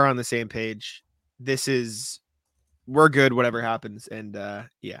we are on the same page. We're good, whatever happens. And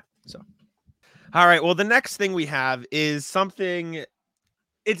yeah, so. All right. Well, the next thing we have is something,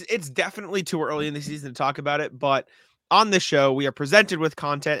 it's definitely too early in the season to talk about it, but on this show, we are presented with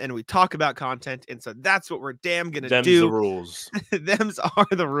content and we talk about content. And so that's what we're damn going to do. The rules. Them's are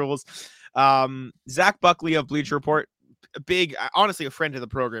the rules. Zach Buckley of Bleacher Report, honestly, a friend of the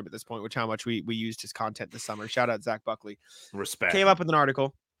program at this point, which how much we used his content this summer. Shout out Zach Buckley. Respect. Came up with an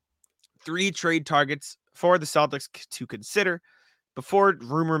article, 3 trade targets for the Celtics to consider before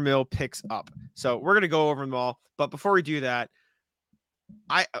rumor mill picks up. So we're going to go over them all. But before we do that,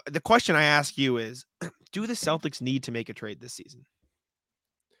 the question I ask you is, do the Celtics need to make a trade this season?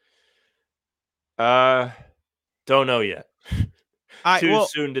 Don't know yet. Too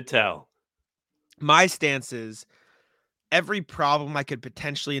soon to tell. My stance is every problem I could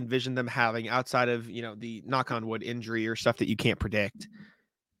potentially envision them having outside of, you know, the knock on wood injury or stuff that you can't predict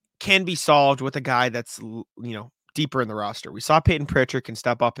can be solved with a guy that's, you know, deeper in the roster. We saw Peyton Pritchard can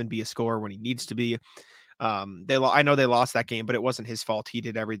step up and be a scorer when he needs to be. I know they lost that game, but it wasn't his fault. He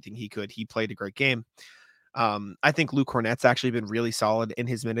did everything he could. He played a great game. I think Luke Cornett's actually been really solid in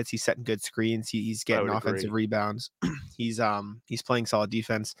his minutes. He's setting good screens. He's getting offensive rebounds. He's playing solid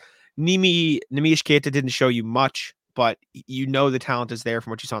defense. Nimish Keita didn't show you much, but you know the talent is there from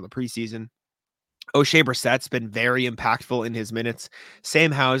what you saw in the preseason. O'Shea Brissett's been very impactful in his minutes.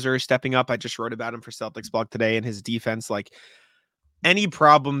 Sam Hauser is stepping up. I just wrote about him for Celtics blog today, and his defense, like any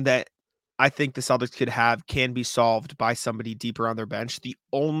problem that I think the Celtics could have can be solved by somebody deeper on their bench. The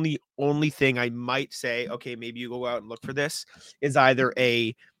only thing I might say, okay, maybe you go out and look for this, is either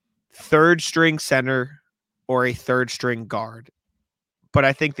a third string center or a third string guard. But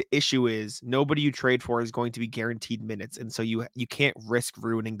I think the issue is nobody you trade for is going to be guaranteed minutes. And so you can't risk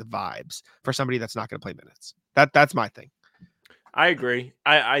ruining the vibes for somebody that's not going to play minutes. That's my thing. I agree.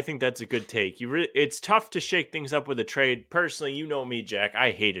 I think that's a good take. It's tough to shake things up with a trade. Personally, you know me, Jack.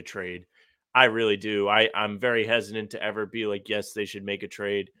 I hate a trade. I really do. I'm very hesitant to ever be like, yes, they should make a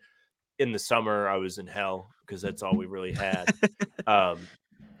trade. in the summer, I was in hell because that's all we really had.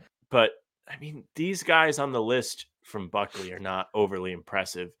 But I mean, these guys on the list from Buckley are not overly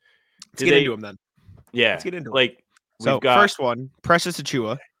impressive. Let's get into them then. Yeah. Let's get into them. Like, So we've got first one, Precious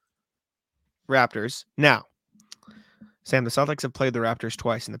Achiuwa, Raptors. Now, Sam, the Celtics have played the Raptors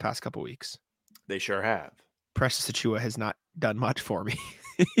twice in the past couple weeks. They sure have. Precious Achiuwa has not done much for me.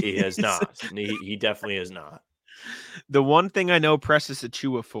 He has not. He definitely has not. The one thing I know Precious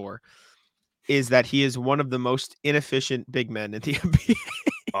Achiuwa for is that he is one of the most inefficient big men in the NBA.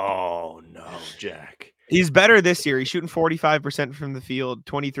 Oh no, Jack. He's better this year. He's shooting 45% from the field,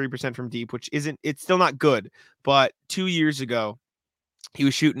 23% from deep, which it's still not good. But 2 years ago, he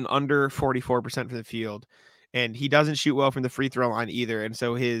was shooting under 44% from the field, and he doesn't shoot well from the free throw line either. And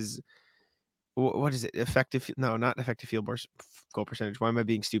so his, what is it? Not effective field goal percentage. Why am I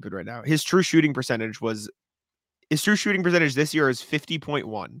being stupid right now? His true shooting percentage this year is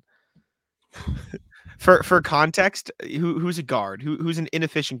 50.1. For context, who's a guard? Who's an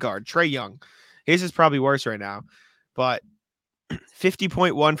inefficient guard? Trae Young. His is probably worse right now, but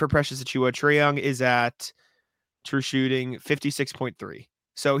 50.1 for Precious Achiuwa. Trae Young is at true shooting 56.3.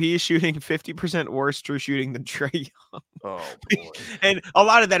 So he is shooting 50% worse true shooting than Trae Young. Oh boy. And a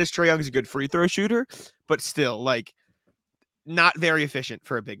lot of that is Trae Young is a good free throw shooter, but still like not very efficient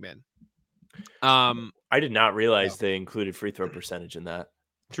for a big man. I did not realize they included free throw percentage in that.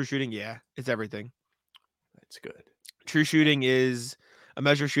 True shooting, yeah, it's everything. That's good. True shooting is a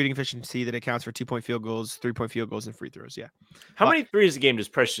measure of shooting efficiency that accounts for 2-point field goals, 3-point field goals, and free throws. Yeah. How many threes a game does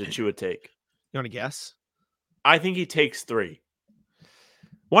Precious Achiuwa take? You want to guess? I think he takes 3.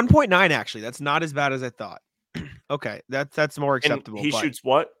 1.9 actually. That's not as bad as I thought. Okay, that's more acceptable. And he shoots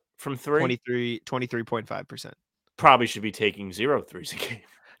what from 3? 23.5%. Probably should be taking 0 threes a game.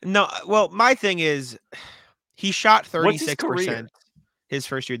 No, well, my thing is he shot 36%. What's his career? His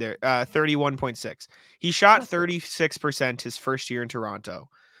first year there, 31.6. He shot 36% his first year in Toronto.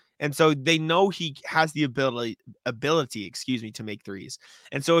 And so they know he has the ability, to make threes.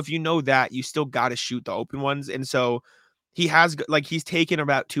 And so if you know that, you still got to shoot the open ones. And so he's taken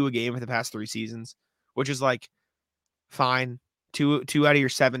about 2 a game for the past 3 seasons, which is like fine. 2 out of your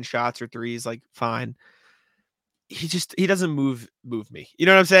 7 shots or threes, like fine. He doesn't move me. You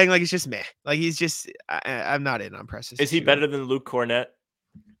know what I'm saying? Like, it's just meh. Like, he's just, I'm not in on Precious. Is he better than Luke Cornett?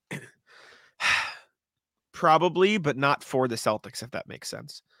 Probably, but not for the Celtics, if that makes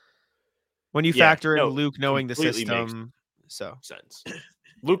sense. When you factor in Luke knowing the system, so sense.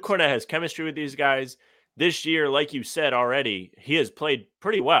 Luke Cornett has chemistry with these guys. This year, like you said already, he has played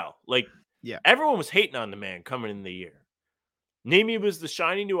pretty well. Like, everyone was hating on the man coming in the year. Nemi was the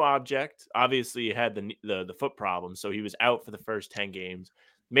shiny new object. Obviously, he had the foot problem, so he was out for the first 10 games.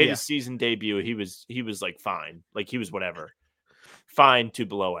 Made his season debut. He was like fine, like he was whatever, fine to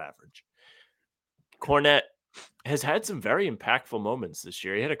below average. Cornett has had some very impactful moments this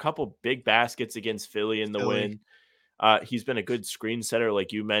year. He had a couple big baskets against Philly in the win. He's been a good screen setter,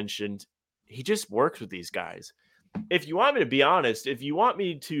 like you mentioned. He just works with these guys. If you want me to be honest, if you want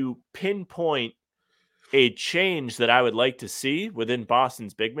me to pinpoint a change that I would like to see within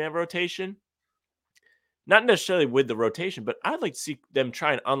Boston's big man rotation, not necessarily with the rotation, but I'd like to see them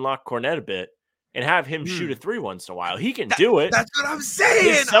try and unlock Cornett a bit and have him shoot a 3 once in a while. He can do it. That's what I'm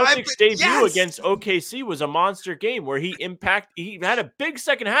saying. His Celtics debut against OKC was a monster game where he had a big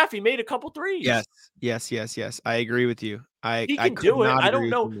second half. He made a couple threes. Yes. I agree with you. He can do it. I don't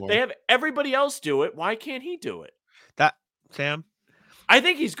know. They have everybody else do it. Why can't he do it? Sam? I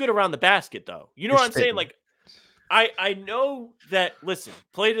think he's good around the basket, though. You know what I'm saying? Like, I know that, listen,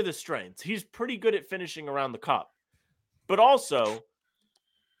 play to the strengths. He's pretty good at finishing around the cup. But also,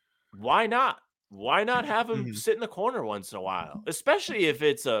 why not? Why not have him sit in the corner once in a while? Especially if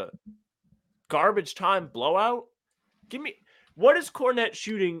it's a garbage time blowout. What is Cornett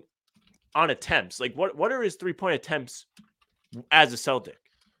shooting on attempts? Like, what are his 3-point attempts as a Celtic?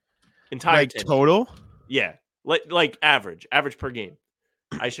 Entire total? Yeah. Like average per game.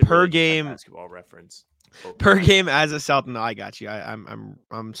 I should per game basketball reference. Per game as a Celtic. No, I got you.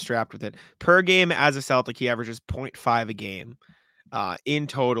 I'm strapped with it. Per game as a Celtic, he averages 0.5 a game. In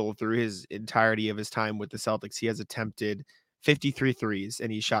total, through his entirety of his time with the Celtics, he has attempted 53 threes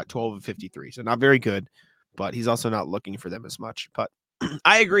and he shot 12 of 53. So not very good, but he's also not looking for them as much. But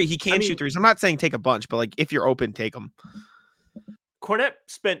I agree, he can shoot threes. I'm not saying take a bunch, but like if you're open, take them. Cornett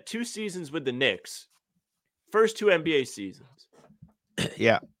spent 2 seasons with the Knicks, first 2 NBA seasons.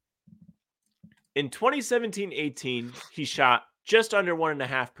 Yeah. In 2017-18, he shot just under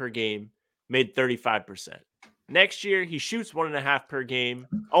 1.5 per game, made 35%. Next year, he shoots 1.5 per game.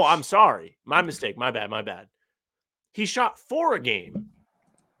 Oh, I'm sorry. My mistake. My bad. He shot 4 a game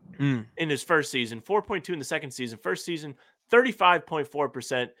Mm. in his first season, 4.2 in the second season. First season,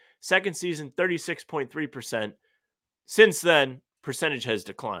 35.4%. Second season, 36.3%. Since then, percentage has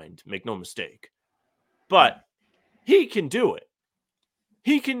declined, make no mistake. But he can do it.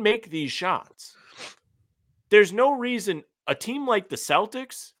 He can make these shots. There's no reason a team like the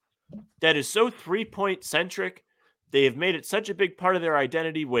Celtics that is so three-point centric, they have made it such a big part of their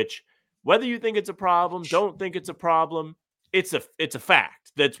identity, which whether you think it's a problem, don't think it's a problem, it's a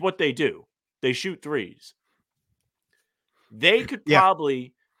fact. That's what they do. They shoot threes. They could Yeah.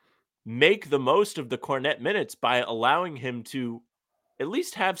 probably make the most of the Cornet minutes by allowing him to at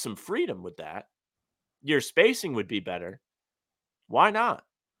least have some freedom with that. Your spacing would be better. Why not?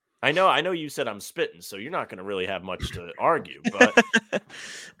 I know you said I'm spitting, so you're not going to really have much to argue, but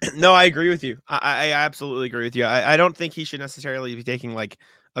No, I agree with you. I absolutely agree with you. I don't think he should necessarily be taking like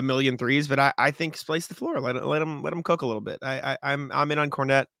a million threes, but I think splice the floor. Let him cook a little bit. I'm in on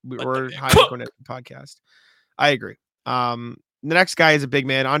Cornet. We're man high on cook. Cornet podcast. I agree. The next guy is a big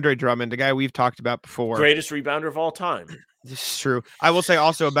man, Andre Drummond, a guy we've talked about before. greatest rebounder of all time. This is true. I will say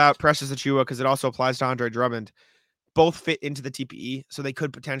also about Precious Achiuwa, because it also applies to Andre Drummond. Both fit into the TPE, so they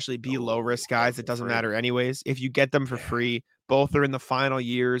could potentially be low risk guys. It doesn't matter anyways. If you get them for free, both are in the final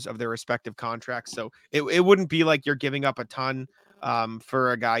years of their respective contracts. So it wouldn't be like you're giving up a ton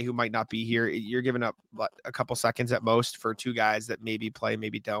for a guy who might not be here. You're giving up a couple seconds at most for two guys that maybe play,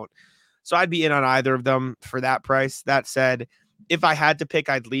 maybe don't. So I'd be in on either of them for that price. That said, if I had to pick,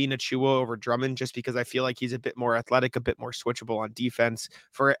 I'd lean Achiuwa over Drummond just because I feel like he's a bit more athletic, a bit more switchable on defense.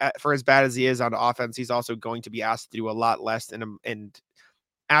 For as bad as he is on offense, he's also going to be asked to do a lot less and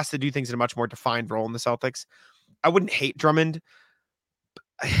asked to do things in a much more defined role in the Celtics. I wouldn't hate Drummond.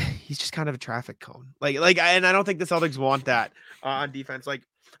 He's just kind of a traffic cone. And I don't think the Celtics want that on defense. Like,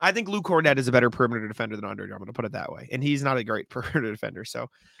 I think Lou Cornet is a better perimeter defender than Andre Drummond, to put it that way. And he's not a great perimeter defender.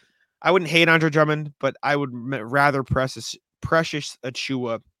 So I wouldn't hate Andre Drummond, but I would rather Precious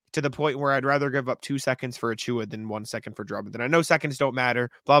Achiuwa to the point where I'd rather give up 2 seconds for Achiuwa than 1 second for Drummond. And I know seconds don't matter,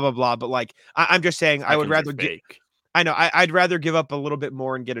 blah, blah, blah. But like, I'm just saying I would rather I'd rather give up a little bit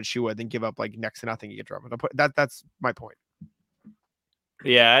more and get Achiuwa than give up like next to nothing and get Drummond. That's my point.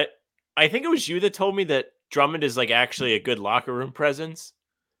 Yeah. I think it was you that told me that Drummond is like actually a good locker room presence,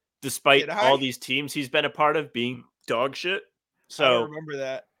 despite all these teams he's been a part of being dog shit. So I don't remember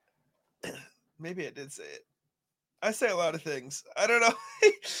that. Maybe I did say it. I say a lot of things. I don't know.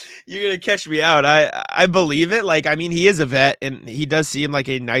 You're going to catch me out. I believe it. Like, I mean, he is a vet and he does seem like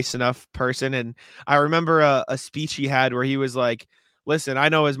a nice enough person. And I remember a speech he had where he was like, listen, I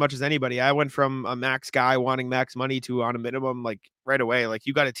know as much as anybody. I went from a max guy wanting max money to on a minimum, like right away. Like,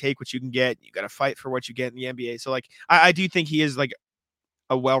 you got to take what you can get. You got to fight for what you get in the NBA. So like, I do think he is like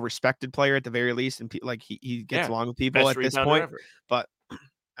a well-respected player at the very least. And like he gets along with people at this point, but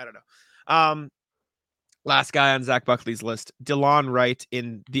I don't know. Last guy on Zach Buckley's list, DeLon Wright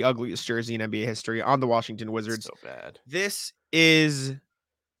in the ugliest jersey in NBA history on the Washington Wizards. So bad. This is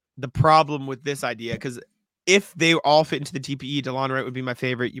the problem with this idea, because if they all fit into the TPE, DeLon Wright would be my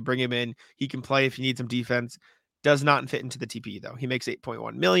favorite. You bring him in, he can play if you need some defense. Does not fit into the TPE though. He makes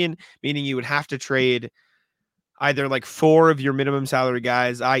 $8.1 million, meaning you would have to trade either like 4 of your minimum salary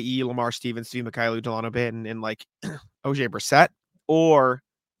guys, i.e. Lamar Stevens, Steve Mikhailuk, Delano Banton, and like OJ Brissett, or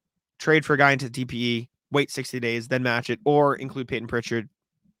trade for a guy into the TPE, wait 60 days, then match it, or include Peyton Pritchard.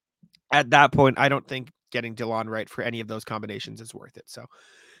 At that point, I don't think getting DeLon Wright for any of those combinations is worth it. So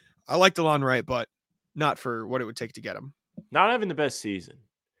I like DeLon Wright, but not for what it would take to get him. Not having the best season.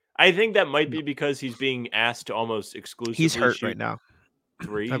 I think that might be because he's being asked to almost exclusively He's hurt shoot right now,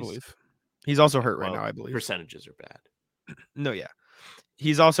 threes. I believe. He's also hurt right now, I believe. Percentages are bad. No, yeah.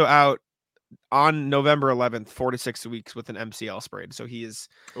 He's also out on November 11th, 4 to 6 weeks with an MCL sprain. So he is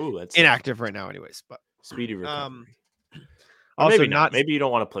that's inactive right now anyways. But speedy recovery. Also maybe not. Maybe you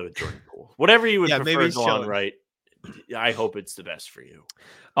don't want to play with Jordan Poole. Whatever you would prefer DeLon Wright, I hope it's the best for you.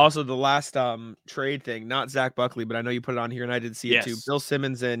 Also, the last trade thing, not Zach Buckley, but I know you put it on here and I did see it too. Bill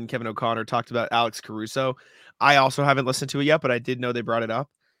Simmons and Kevin O'Connor talked about Alex Caruso. I also haven't listened to it yet, but I did know they brought it up.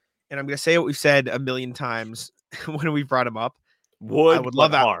 And I'm going to say what we've said a million times when we've brought him up. I would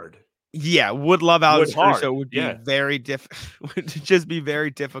love hard. Yeah, would love Alex Caruso. Would be would just be very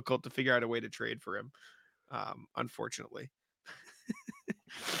difficult to figure out a way to trade for him, unfortunately.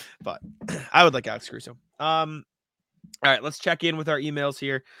 But I would like Alex Caruso. All right, let's check in with our emails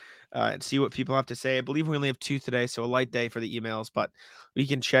here and see what people have to say. I believe we only have 2 today, so a light day for the emails, but we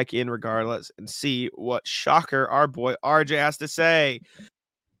can check in regardless and see what shocker our boy RJ has to say.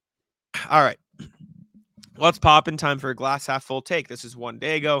 All right. Let's pop in time for a glass half full take. This is one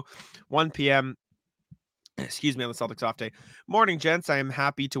day ago, 1 p.m. Excuse me, on the Celtics off day. Morning, gents. I am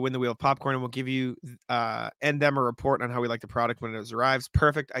happy to win the wheel of popcorn, and we'll give you and them a report on how we like the product when it arrives.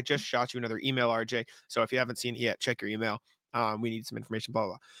 Perfect. I just shot you another email, RJ. So if you haven't seen it yet, check your email. We need some information, blah, blah,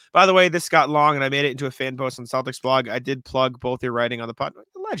 blah. By the way, this got long, and I made it into a fan post on Celtics blog. I did plug both your writing on the pod.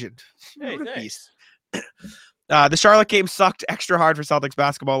 Legend. Hey, What a thanks. beast. The Charlotte game sucked extra hard for Celtics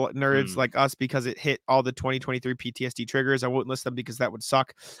basketball nerds like us because it hit all the 2023 PTSD triggers. I won't list them because that would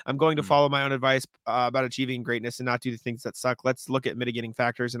suck. I'm going to follow my own advice about achieving greatness and not do the things that suck. Let's look at mitigating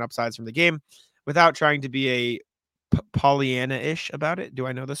factors and upsides from the game without trying to be a Pollyanna-ish about it. Do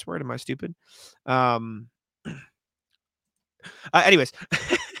I know this word? Am I stupid? Anyways.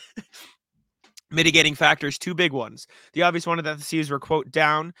 Mitigating factors, two big ones. The obvious one that the C's were, quote,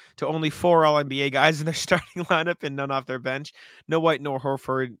 down to only 4 All-NBA guys in their starting lineup and none off their bench. No White, no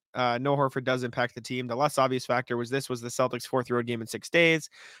Horford. No Horford does impact the team. The less obvious factor was the Celtics' 4th road game in 6 days,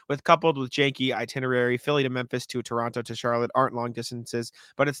 coupled with janky itinerary. Philly to Memphis to Toronto to Charlotte aren't long distances,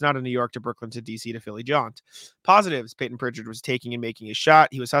 but it's not a New York to Brooklyn to DC to Philly jaunt. Positives, Peyton Pritchard was taking and making a shot.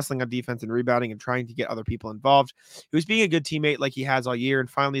 He was hustling on defense and rebounding and trying to get other people involved. He was being a good teammate like he has all year, and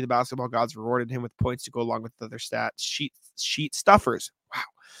finally the basketball gods rewarded him with points to go along with other stats. Sheet stuffers. Wow.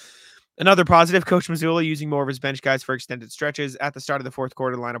 Another positive, Coach Mazzulla using more of his bench guys for extended stretches. At the start of the 4th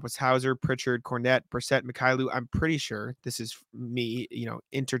quarter, the lineup was Hauser, Pritchard, Cornette, Brissett, Mikhailu. I'm pretty sure, this is me,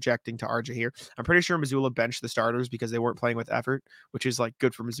 interjecting to RJ here. I'm pretty sure Mazzulla benched the starters because they weren't playing with effort, which is like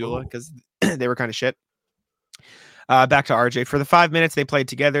good for Mazzulla because they were kind of shit. Back to RJ. For the 5 minutes they played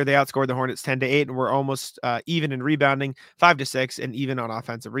together, they outscored the Hornets 10-8 and were almost even in rebounding, 5-6, and even on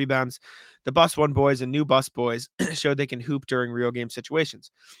offensive rebounds. The Bus One boys and new Bus boys showed they can hoop during real game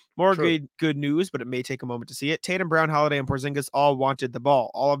situations. More good news, but it may take a moment to see it. Tatum, Brown, Holiday, and Porzingis all wanted the ball.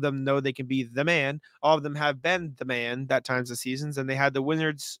 All of them know they can be the man. All of them have been the man that times the seasons, and they had the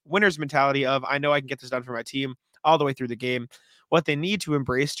winners mentality of, I know I can get this done for my team all the way through the game. What they need to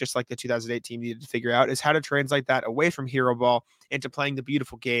embrace, just like the 2008 team needed to figure out, is how to translate that away from hero ball into playing the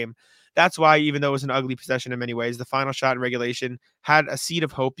beautiful game. That's why, even though it was an ugly possession in many ways, the final shot in regulation had a seed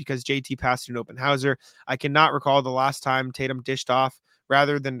of hope because JT passed an open Hauser. I cannot recall the last time Tatum dished off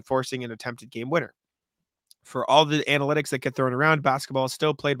rather than forcing an attempted game winner. For all the analytics that get thrown around, basketball is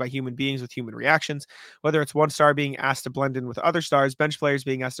still played by human beings with human reactions. Whether it's one star being asked to blend in with other stars, bench players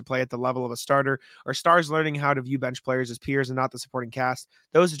being asked to play at the level of a starter, or stars learning how to view bench players as peers and not the supporting cast,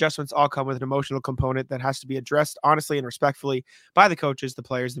 those adjustments all come with an emotional component that has to be addressed honestly and respectfully by the coaches, the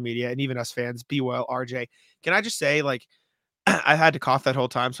players, the media, and even us fans. Be well, RJ. Can I just say, I had to cough that whole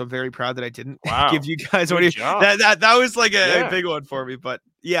time, so I'm very proud that I didn't give you guys what that was like a big one for me. But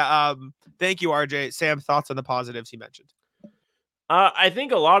yeah, thank you, RJ. Sam, thoughts on the positives he mentioned? I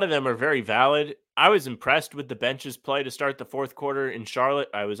think a lot of them are very valid. I was impressed with the bench's play to start the 4th quarter in Charlotte.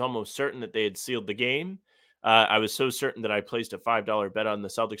 I was almost certain that they had sealed the game. I was so certain that I placed a $5 bet on the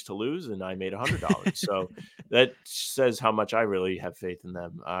Celtics to lose, and I made $100. So that says how much I really have faith in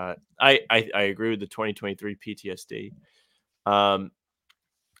them. I agree with the 2023 PTSD.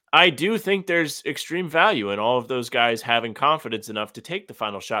 I do think there's extreme value in all of those guys having confidence enough to take the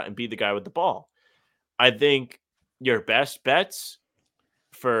final shot and be the guy with the ball. I think your best bets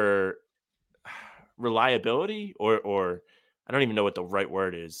for reliability or I don't even know what the right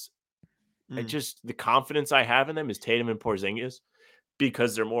word is. Just the confidence I have in them is Tatum and Porzingis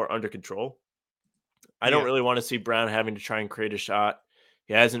because they're more under control. I don't really want to see Brown having to try and create a shot.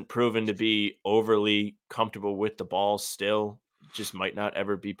 He hasn't proven to be overly comfortable with the ball still. Just might not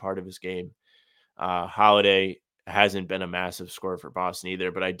ever be part of his game. Holiday hasn't been a massive scorer for Boston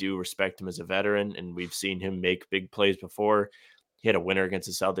either, but I do respect him as a veteran, and we've seen him make big plays before. He had a winner against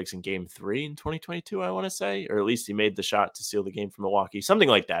the Celtics in Game 3 in 2022, I want to say, or at least he made the shot to seal the game for Milwaukee, something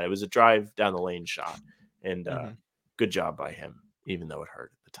like that. It was a drive down the lane shot, and good job by him, even though it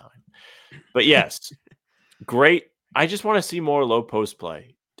hurt at the time. But yes, great. I just want to see more low post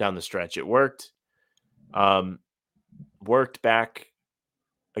play down the stretch. It worked. Worked back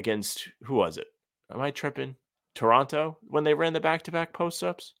against, who was it? Am I tripping? Toronto when they ran the back-to-back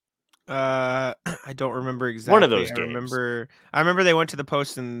post-ups? I don't remember exactly. One of those games. I remember they went to the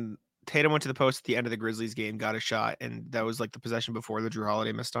post and Tatum went to the post at the end of the Grizzlies game, got a shot, and that was like the possession before the Drew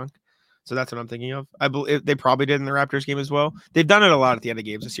Holiday missed dunk. So that's what I'm thinking of. I believe they probably did in the Raptors game as well. They've done it a lot at the end of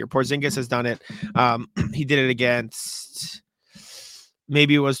games this year. Porzingis has done it. He did it against,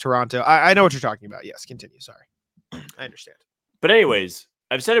 maybe it was Toronto. I know what you're talking about. Yes, continue. Sorry. I understand. But anyways,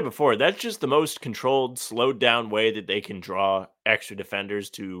 I've said it before. That's just the most controlled, slowed down way that they can draw extra defenders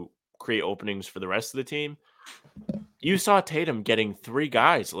to create openings for the rest of the team. You saw Tatum getting 3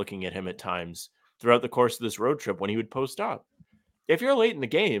 guys looking at him at times throughout the course of this road trip when he would post up. If you're late in the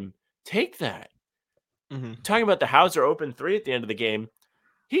game, take that. Talking about the Hauser open 3 at the end of the game,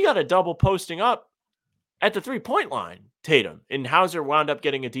 he got a double posting up at the 3-point line, Tatum, and Hauser wound up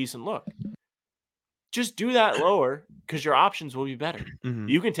getting a decent look. Just do that lower because your options will be better.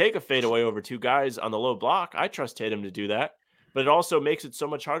 You can take a fadeaway over 2 guys on the low block. I trust Tatum to do that, but it also makes it so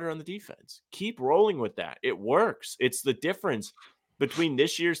much harder on the defense. Keep rolling with that. It works. It's the difference between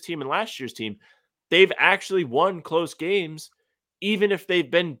this year's team and last year's team. They've actually won close games, even if they've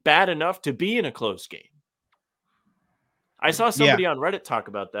been bad enough to be in a close game. I saw somebody on Reddit talk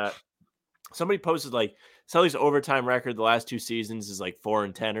about that. Somebody posted like Celtics overtime record the last 2 seasons is like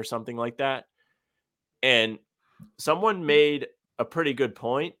 4-10 or something like that. And someone made a pretty good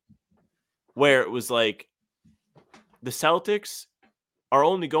point where it was like the Celtics are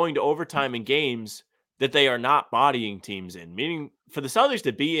only going to overtime in games that they are not bodying teams in. Meaning for the Celtics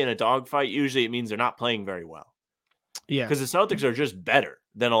to be in a dogfight, usually it means they're not playing very well. Yeah. Because the Celtics are just better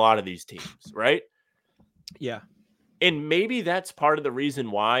than a lot of these teams, right? Yeah. And maybe that's part of the reason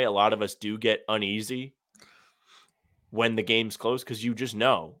why a lot of us do get uneasy when the game's close, because you just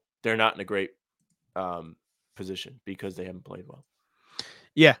know they're not in a great position because they haven't played well.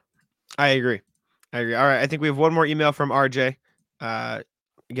 Yeah, I agree. All right, I think we have one more email from RJ.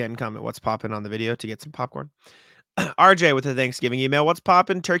 Again, comment what's popping on the video to get some popcorn. RJ with a Thanksgiving email. What's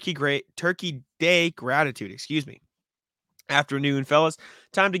popping? Turkey Day gratitude. Excuse me. Afternoon, fellas.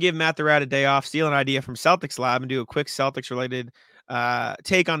 Time to give Matt the Rat a day off, steal an idea from Celtics Lab, and do a quick Celtics-related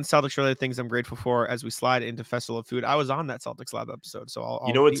take on Celtics-related things I'm grateful for as we slide into Festival of Food. I was on that Celtics Lab episode, so I'll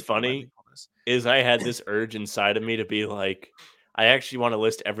you know what's funny is I had this urge inside of me to be like, I actually want to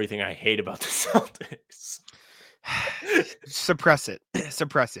list everything I hate about the Celtics. Suppress it.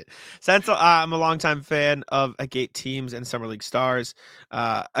 Since I'm a longtime fan of Agate teams and Summer League stars,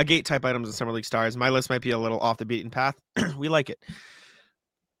 Agate type items and Summer League stars, my list might be a little off the beaten path. We like it.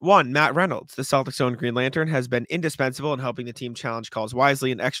 1, Matt Reynolds, the Celtics' own Green Lantern, has been indispensable in helping the team challenge calls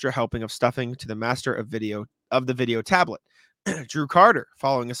wisely, an extra helping of stuffing to the master of the video tablet. Drew Carter,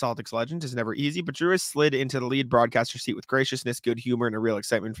 following a Celtics legend, is never easy, but Drew has slid into the lead broadcaster seat with graciousness, good humor, and a real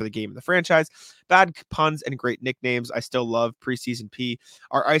excitement for the game and the franchise. Bad puns and great nicknames I still love. Preseason P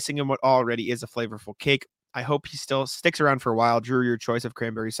are icing in what already is a flavorful cake. I hope he still sticks around for a while. Drew, your choice of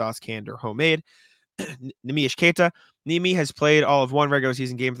cranberry sauce, canned or homemade. Nemish Keita. Nemi has played all of one regular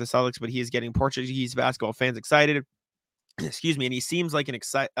season game for the Celtics, but he is getting Portuguese basketball fans excited. Excuse me, and he seems like an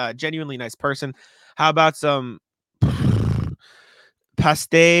genuinely nice person. How about some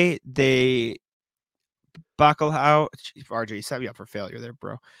Pastel de bacalhau? RJ, you set me up for failure there,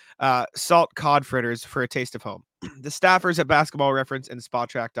 bro. Salt cod fritters for a taste of home. The staffers at Basketball Reference and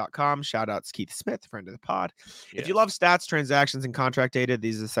SpotTrack.com. Shout outs Keith Smith, friend of the pod. If you love stats, transactions, and contract data,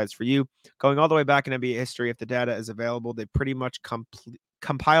 these are the sites for you. Going all the way back in NBA history, if the data is available, they pretty much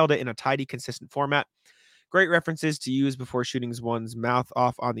compiled it in a tidy, consistent format. Great references to use before shooting one's mouth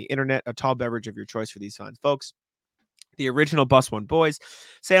off on the internet. A tall beverage of your choice for these fine folks. The original Bus One boys,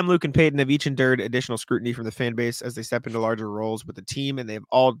 Sam, Luke, and Peyton, have each endured additional scrutiny from the fan base as they step into larger roles with the team, and they have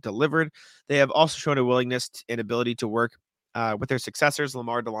all delivered. They have also shown a willingness and ability to work with their successors,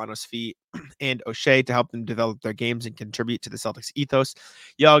 Lamar, Delano, Svi, and O'Shea, to help them develop their games and contribute to the Celtics ethos.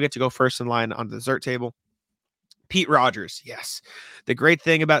 Y'all get to go first in line on the dessert table. Pete Rogers, yes. The great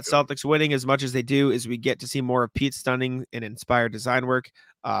thing about Celtics winning as much as they do is we get to see more of Pete's stunning and inspired design work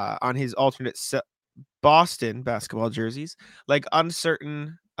on his alternate Boston basketball jerseys, unlike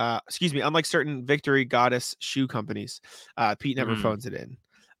certain Victory Goddess shoe companies. Pete never phones it in.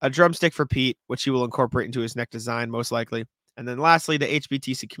 A drumstick for Pete, which he will incorporate into his neck design, most likely. And then lastly, the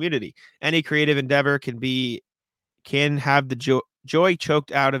HBTC community. Any creative endeavor can have the joy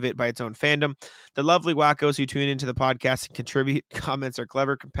choked out of it by its own fandom. The lovely wackos who tune into the podcast and contribute comments are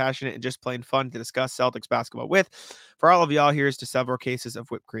clever, compassionate, and just plain fun to discuss Celtics basketball with. For all of y'all, here's to several cases of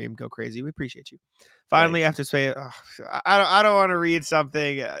whipped cream. Go crazy. We appreciate you. Finally, I have to say, I don't want to read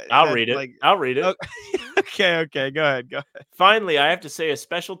something. I'll read it. I'll read it. Okay. Go ahead. Finally, I have to say a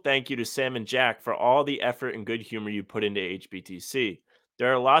special thank you to Sam and Jack for all the effort and good humor you put into HBTC.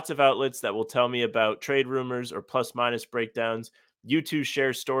 There are lots of outlets that will tell me about trade rumors or plus-minus breakdowns. You two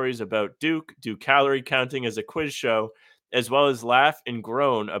share stories about Duke, do calorie counting as a quiz show, as well as laugh and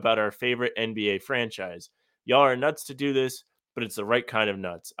groan about our favorite NBA franchise. Y'all are nuts to do this, but it's the right kind of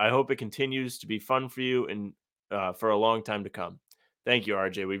nuts. I hope it continues to be fun for you and for a long time to come. Thank you,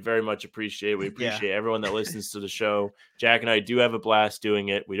 RJ. We very much appreciate it. We appreciate everyone that listens to the show. Jack and I do have a blast doing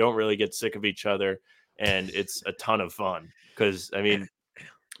it. We don't really get sick of each other, and it's a ton of fun because, I mean,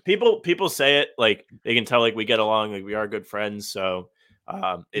 people say it like they can tell like we get along, like we are good friends. So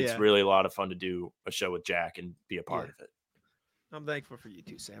it's really a lot of fun to do a show with Jack and be a part of it. I'm thankful for you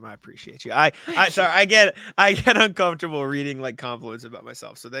too, Sam. I appreciate you. I get uncomfortable reading like compliments about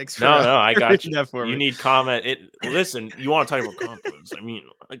myself. So thanks for No, I got reading you. that for You me. need comment. Listen, you want to talk about compliments? I mean,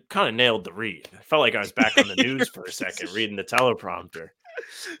 I kind of nailed the read. I felt like I was back on the news for a second, reading the teleprompter.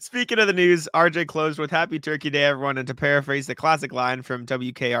 Speaking of the news, RJ closed with "Happy Turkey Day, everyone," and to paraphrase the classic line from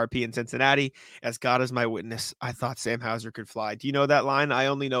WKRP in Cincinnati, "As God is my witness, I thought Sam Hauser could fly." Do you know that line? I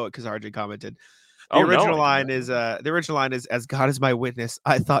only know it because RJ commented. The Oh, no, original I line is "As God is my witness,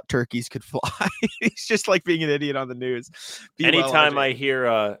 I thought turkeys could fly." He's just like being an idiot on the news. Anytime I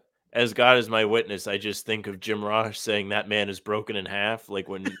hear "As God is my witness," I just think of Jim Ross saying that man is broken in half, like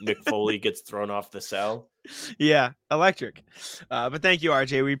when Mick Foley gets thrown off the cell. Yeah, electric. But thank you,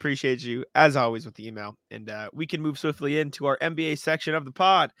 RJ. We appreciate you as always with the email, and we can move swiftly into our NBA section of the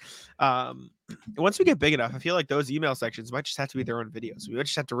pod. Once we get big enough, I feel like those email sections might just have to be their own videos. We might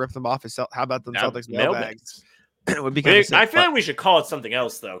just have to rip them off as how about them Celtics mailbags? It would be kind of sick. I feel like we should call it something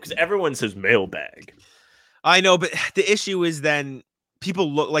else though, because everyone says mailbag. I know, but the issue is then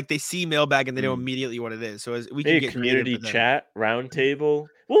people look like they see mailbag and they know immediately what it is. So as we can get community creative chat roundtable.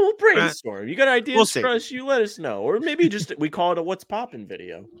 We'll brainstorm. You got ideas for us? You let us know, or maybe just we call it a "What's Poppin'"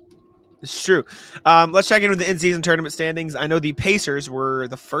 video. It's true. Let's check in with the in-season tournament standings. I know the Pacers were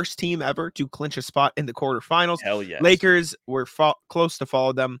the first team ever to clinch a spot in the quarterfinals. Hell yes. Lakers were close to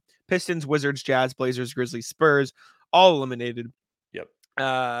follow them. Pistons, Wizards, Jazz, Blazers, Grizzlies, Spurs, all eliminated. Yep.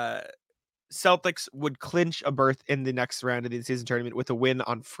 Celtics would clinch a berth in the next round of the in-season tournament with a win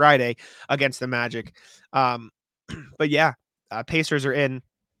on Friday against the Magic. But yeah, Pacers are in.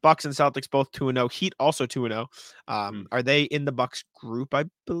 Bucks and Celtics both 2-0. Heat also 2-0. Are they in the Bucks group? I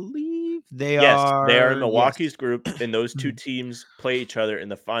believe they are. They are in Milwaukee's group, and those two teams play each other in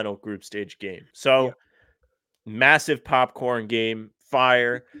the final group stage game. So, massive popcorn game,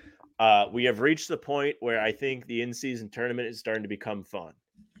 fire. We have reached the point where I think the in-season tournament is starting to become fun.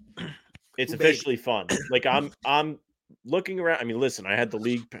 It's officially fun. Like I'm looking around. I mean, listen, I had the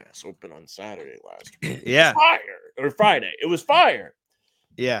league pass open on Saturday last week. Yeah, fire or Friday. It was fire.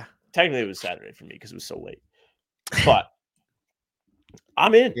 Yeah, technically it was Saturday for me because it was so late. But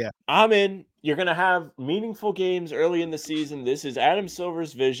I'm in. Yeah, I'm in. You're gonna have meaningful games early in the season. This is Adam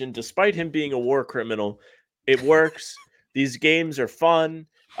Silver's vision. Despite him being a war criminal, it works. These games are fun.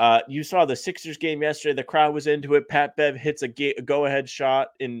 You saw the Sixers game yesterday. The crowd was into it. Pat Bev hits a go-ahead shot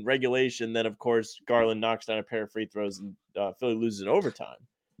in regulation. Then, of course, Garland knocks down a pair of free throws, and Philly loses in overtime.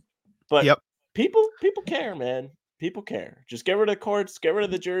 But people care, man. People care. Just get rid of the courts. Get rid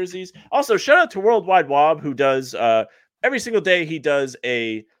of the jerseys. Also, shout out to Worldwide Wob, who does every single day. He does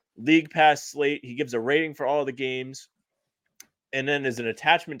a league pass slate. He gives a rating for all the games, and then as an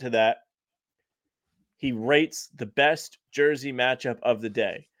attachment to that, he rates the best jersey matchup of the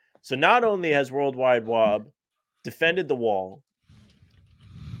day. So not only has Worldwide Wob defended the wall,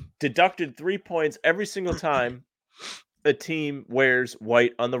 deducted 3 points every single time a team wears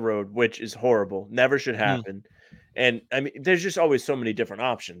white on the road, which is horrible. Never should happen. And I mean, there's just always so many different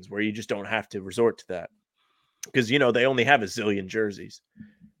options where you just don't have to resort to that because, you know, they only have a zillion jerseys.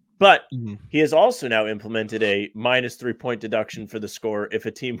 But he has also now implemented a minus 3 point deduction for the score if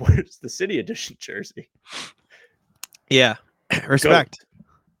a team wears the City Edition jersey. Yeah. Respect.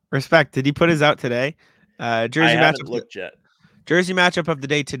 Respect. Did he put his out today? Jersey I haven't matchup. Looked yet. Jersey matchup of the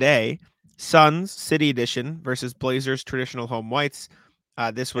day today. Suns City Edition versus Blazers traditional home whites.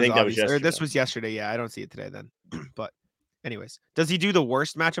 This was yesterday. Yeah, I don't see it today then. But anyways, does he do the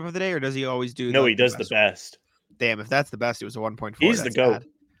worst matchup of the day or does he always do he does the best. Damn, if that's the best, it was a 1.4. He's the GOAT.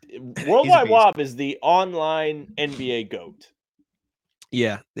 Worldwide Wob is the online NBA GOAT.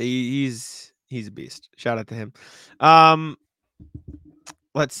 Yeah, he's a beast. Shout out to him.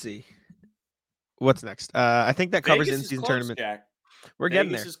 Let's see. What's next? I think that covers in-season tournament. Jack. We're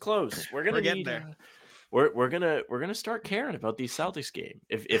getting there. This is close. We're getting there. We're gonna start caring about these Celtics game.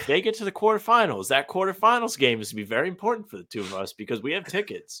 If they get to the quarterfinals, that quarterfinals game is to be very important for the two of us because we have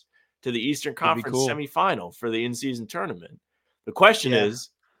tickets to the Eastern Conference semifinal for the in-season tournament. The question is,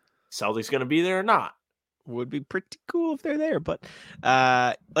 Celtics going to be there or not? Would be pretty cool if they're there. But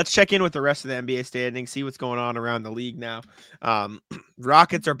let's check in with the rest of the NBA standings, see what's going on around the league now.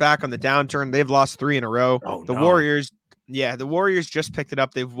 Rockets are back on the downturn. They've lost 3 in a row. Warriors, the Warriors just picked it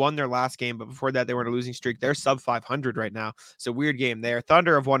up. They've won their last game, but before that, they were in a losing streak. They're sub 500 right now. It's a weird game there.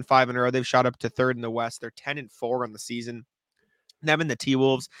 Thunder have won 5 in a row. They've shot up to 3rd in the West. They're 10-4 on the season. Them and the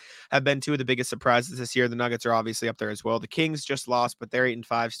T-Wolves have been two of the biggest surprises this year. The Nuggets are obviously up there as well. The Kings just lost, but they're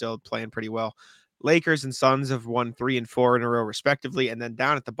 8-5, still playing pretty well. Lakers and Suns have won 3 and 4 in a row, respectively. And then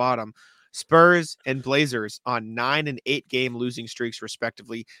down at the bottom, Spurs and Blazers on 9 and 8 game losing streaks,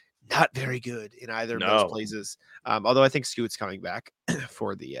 respectively. not very good in either of No. those places. Although I think Scoot's coming back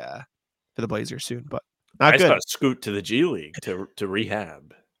for the Blazers soon, but not I good. saw Scoot to the G League to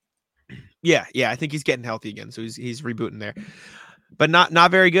rehab. Yeah, I think he's getting healthy again, so he's rebooting there. But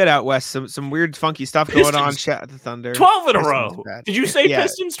not very good out west. Some weird, funky stuff going on. Shout out the Thunder. 12 in a Pistons are row. bad. Did you say Yeah.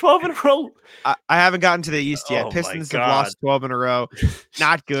 Pistons 12 in a row? I haven't gotten to the East yet. Oh my Pistons have God. lost 12 in a row.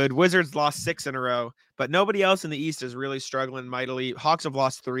 Not good. Wizards lost 6 in a row. But nobody else in the East is really struggling mightily. Hawks have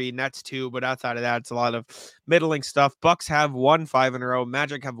lost 3, Nets 2, but outside of that, it's a lot of middling stuff. Bucks have won 5 in a row.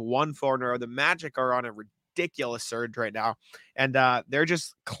 Magic have won 4 in a row. The Magic are on a ridiculous surge right now, and they're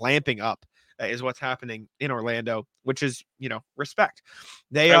just clamping up. Is what's happening in Orlando, which is, respect.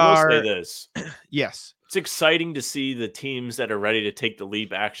 I will say this. Yes. It's exciting to see the teams that are ready to take the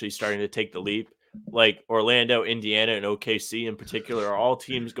leap actually starting to take the leap. Like Orlando, Indiana, and OKC in particular are all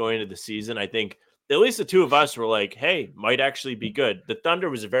teams going into the season. I think at least the two of us were like, hey, might actually be good. The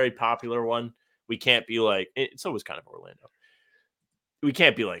Thunder was a very popular one. We can't be like, it's always kind of Orlando. We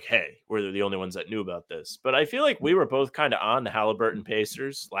can't be like, hey, we're the only ones that knew about this. But I feel like we were both kind of on the Halliburton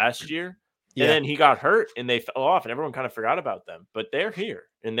Pacers last year. And then he got hurt and they fell off and everyone kind of forgot about them. But they're here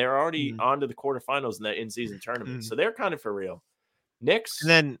and they're already on to the quarterfinals in that in-season tournament. So they're kind of for real. Knicks. And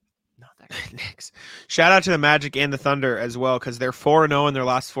then Knicks. Shout out to the Magic and the Thunder as well, because they're 4-0 in their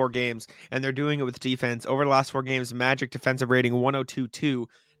last 4 games, and they're doing it with defense. Over the last 4 games, Magic defensive rating 102.2,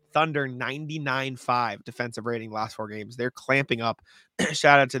 Thunder 99.5 defensive rating last 4 games. They're clamping up.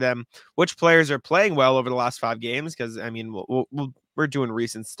 Shout out to them. Which players are playing well over the last 5 games? Because I mean, we're doing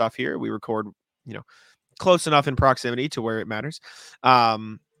recent stuff here. We record, close enough in proximity to where it matters.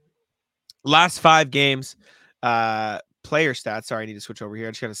 Last 5 games, player stats. Sorry, I need to switch over here.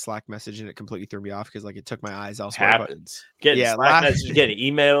 I just got a Slack message and it completely threw me off because it took my eyes elsewhere. Happens. Getting Slack messages, getting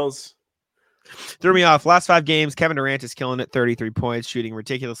emails. Threw me off. Last 5 games, Kevin Durant is killing it, 33 points, shooting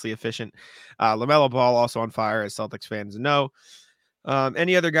ridiculously efficient. LaMelo Ball also on fire, as Celtics fans know.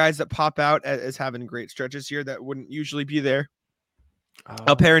 Any other guys that pop out as having great stretches here that wouldn't usually be there?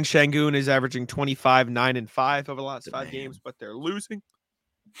 Alperen Şengün is averaging 25, 9, and 5 over the last 5 games, but they're losing.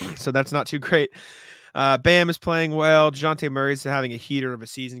 So that's not too great. Bam is playing well. DeJounte Murray's having a heater of a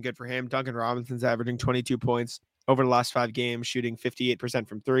season. Good for him. Duncan Robinson's averaging 22 points over the last 5 games, shooting 58%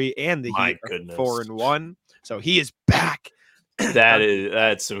 from 3, and the Heat are 4-1. So he is back.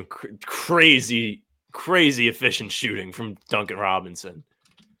 That's some crazy efficient shooting from Duncan Robinson.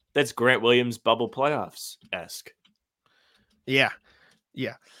 That's Grant Williams bubble playoffs-esque. Yeah.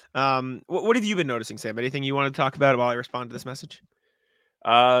 What have you been noticing, Sam? Anything you want to talk about while I respond to this message?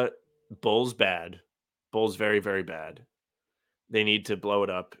 Bulls bad. Bulls very, very bad. They need to blow it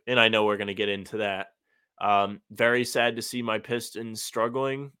up. And I know we're going to get into that. Very sad to see my Pistons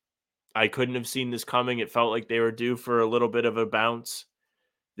struggling. I couldn't have seen this coming. It felt like they were due for a little bit of a bounce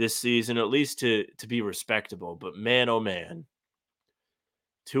this season, at least to be respectable. But man, oh man,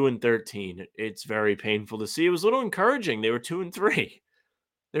 2-13. It's very painful to see. It was a little encouraging. They were 2-3.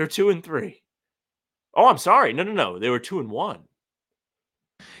 They were 2-3. Oh, I'm sorry. No. They were 2-1.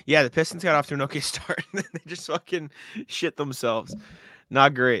 Yeah, the Pistons got off to an okay start. They just fucking shit themselves.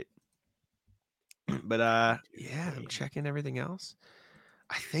 Not great. But yeah, I'm checking everything else.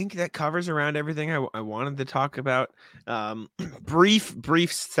 I think that covers around everything I wanted to talk about.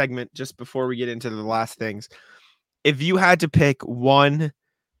 Brief segment just before we get into the last things. If you had to pick one,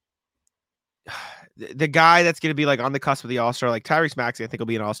 the guy that's going to be like on the cusp of the All-Star, like Tyrese Maxey, I think will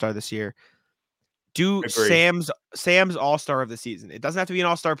be an All-Star this year. Sam's All-Star of the season. It doesn't have to be an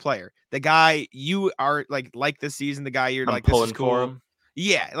All-Star player. The guy you are like this season, the guy you're like, this is cool. For him.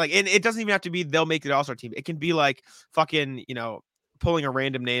 Yeah, like, and it doesn't even have to be they'll make the All-Star team. It can be like fucking, pulling a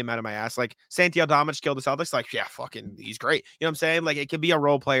random name out of my ass. Like Santi Aldama killed the Celtics. Like, yeah, fucking, he's great. You know what I'm saying? Like, it can be a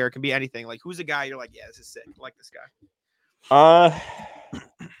role player. It can be anything. Like, who's a guy you're like, yeah, this is sick. I like this guy.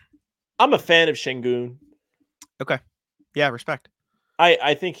 I'm a fan of Şengün. Okay. Yeah, respect.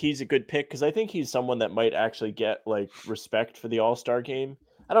 I think he's a good pick because I think he's someone that might actually get like respect for the All-Star game.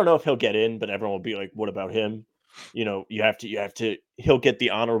 I don't know if he'll get in, but everyone will be like, what about him? You have to, he'll get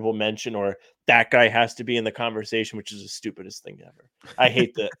the honorable mention, or that guy has to be in the conversation, which is the stupidest thing ever. I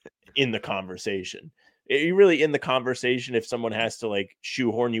hate the in the conversation. You're really in the conversation if someone has to like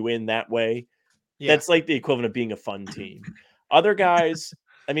shoehorn you in that way. Yeah. That's like the equivalent of being a fun team. Other guys,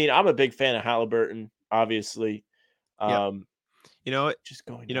 I mean, I'm a big fan of Halliburton, obviously. You know what? Just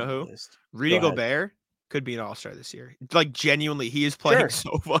going. You know who? Rudy Gobert could be an All-Star this year. Like, genuinely, he is playing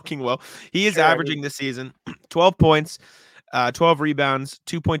so fucking well. He is averaging this season 12 points, 12 rebounds,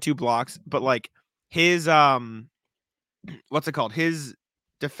 2.2 blocks. But like his what's it called? His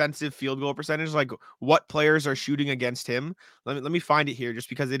defensive field goal percentage, like what players are shooting against him. Let me find it here, just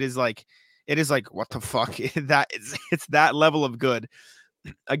because it is like what the fuck it's that level of good.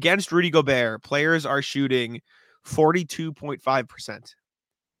 Against Rudy Gobert, players are shooting 42.5%.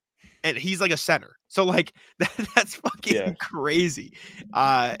 And he's like a center. So like that's fucking crazy.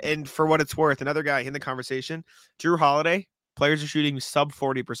 And for what it's worth, another guy in the conversation, Drew Holiday, players are shooting sub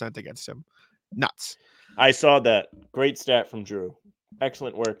 40% against him. Nuts. I saw that. Great stat from Drew.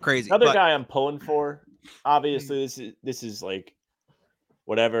 Excellent work. Crazy. Another guy I'm pulling for. Obviously, this is like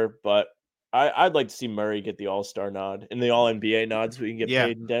whatever, but I'd like to see Murray get the All-Star nod and the All-NBA nod so he can get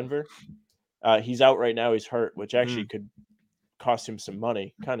paid in Denver. He's out right now. He's hurt, which actually could cost him some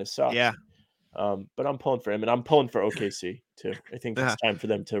money. Kind of sucks. Yeah. But I'm pulling for him, and I'm pulling for OKC too. I think it's time for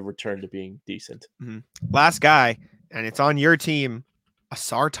them to return to being decent. Mm-hmm. Last guy, and it's on your team,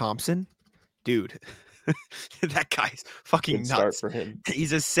 Asar Thompson. Dude, that guy's fucking Good nuts. Start for him.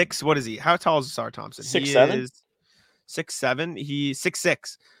 He's a 6. What is he? How tall is Asar Thompson? 6'7". 6'7". He's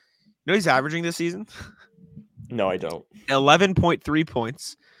 6'6". You know he's averaging this season? No, I don't. 11.3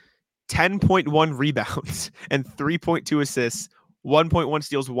 points, 10.1 rebounds, and 3.2 assists, 1.1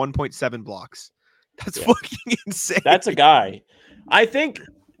 steals, 1.7 blocks. That's fucking insane. That's a guy. I think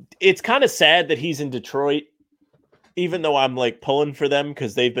it's kind of sad that he's in Detroit, even though I'm like pulling for them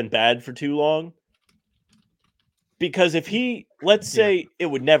because they've been bad for too long. Because if he, let's say it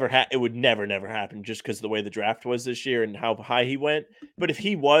would never happen just because of the way the draft was this year and how high he went. But if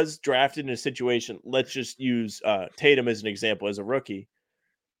he was drafted in a situation, let's just use Tatum as an example as a rookie.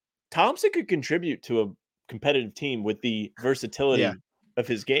 Thompson could contribute to a competitive team with the versatility of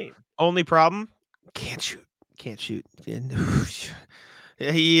his game. Only problem, can't shoot. He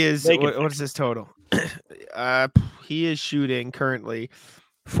is, what is his total? He is shooting currently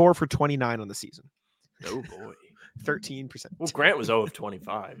 4 for 29 on the season. Oh boy. 13%. Well, Grant was 0 of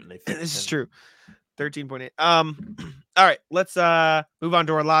 25, and they. This is true. 13.8. All right, let's move on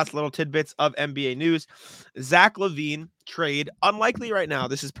to our last little tidbits of NBA news. Zach LaVine trade unlikely right now.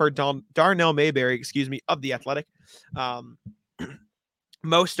 This is per Darnell Mayberry, of The Athletic.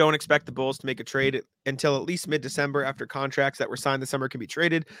 Most don't expect the Bulls to make a trade until at least mid-December after contracts that were signed this summer can be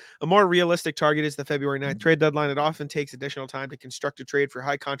traded. A more realistic target is the February 9th trade deadline. It often takes additional time to construct a trade for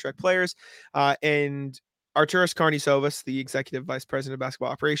high contract players. And Arturas Karnisovas, the executive vice president of basketball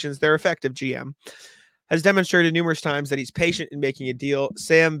operations, their effective GM, has demonstrated numerous times that he's patient in making a deal.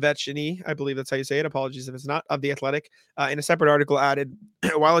 Sam Vecchini, I believe that's how you say it, apologies if it's not, of The Athletic, in a separate article added,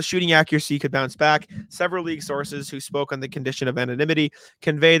 while his shooting accuracy could bounce back, several league sources who spoke on the condition of anonymity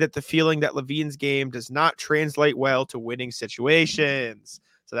convey that the feeling that LaVine's game does not translate well to winning situations.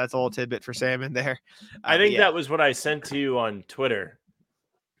 So that's a little tidbit for Sam in there. I think that was what I sent to you on Twitter.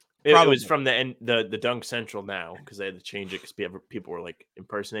 It was from the Dunk Central now because they had to change it because people were like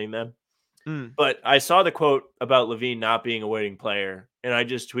impersonating them. But I saw the quote about LaVine not being a waiting player, and I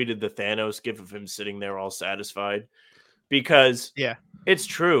just tweeted the Thanos gif of him sitting there all satisfied because it's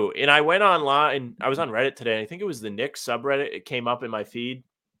true. And I went online, I was on Reddit today, and I think it was the Knicks subreddit. It came up in my feed,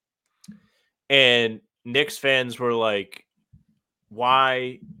 and Knicks fans were like,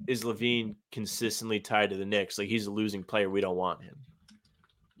 why is LaVine consistently tied to the Knicks? Like, he's a losing player. We don't want him.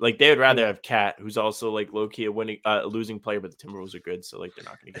 Like, they would rather have Cat, who's also like low key a losing player, but the Timberwolves are good, so like they're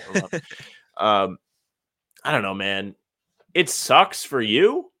not going to give him up. I don't know, man. It sucks for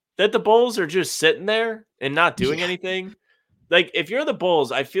you that the Bulls are just sitting there and not doing anything. Like, if you're the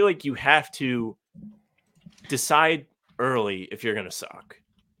Bulls, I feel like you have to decide early if you're going to suck.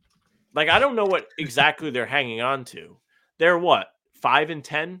 Like, I don't know what exactly they're hanging on to. They're what,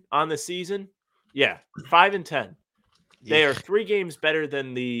 5-10 on the season? Yeah, 5-10. They are 3 games better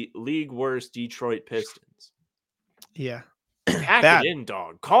than the league worst Detroit Pistons. Yeah. Pack it in,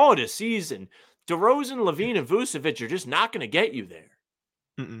 dog. Call it a season. DeRozan, LaVine, and Vucevic are just not going to get you there.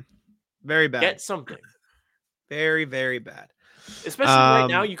 Very bad. Get something. Very, very bad. Especially right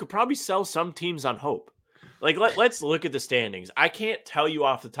now, you could probably sell some teams on hope. Like, let's look at the standings. I can't tell you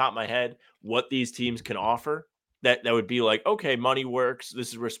off the top of my head what these teams can offer. That would be like, okay, money works. This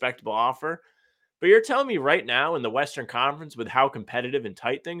is a respectable offer. But you're telling me right now in the Western Conference, with how competitive and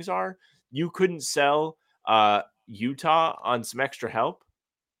tight things are, you couldn't sell Utah on some extra help?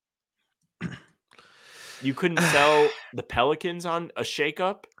 You couldn't sell the Pelicans on a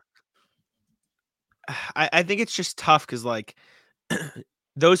shakeup? I think it's just tough because, like,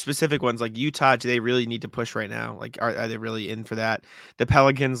 those specific ones, like Utah, do they really need to push right now? Like, are they really in for that? The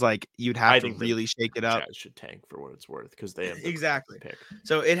Pelicans, like, you'd have to really shake it up. Jazz should tank for what it's worth because they have exactly pick.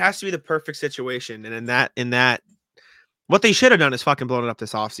 So it has to be the perfect situation, and in that, what they should have done is fucking blown it up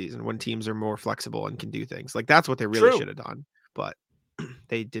this offseason when teams are more flexible and can do things. Like, that's what they really should have done. But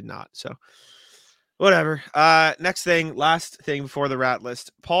They did not. So whatever. Next thing, last thing before the rat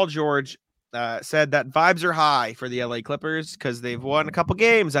list. Paul George said that vibes are high for the LA Clippers because they've won a couple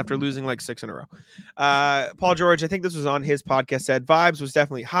games after losing like 6 in a row. Paul George, I think this was on his podcast, said vibes was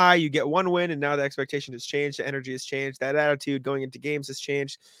definitely high. You get one win, and now the expectation has changed. The energy has changed. That attitude going into games has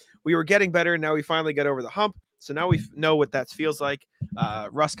changed. We were getting better, and now we finally got over the hump. So now we know what that feels like.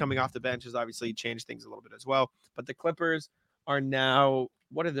 Russ coming off the bench has obviously changed things a little bit as well. But the Clippers are now,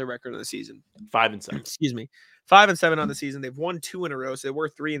 what is their record of the season? 5-7. Excuse me. 5-7 on the season. They've won 2 in a row. So they were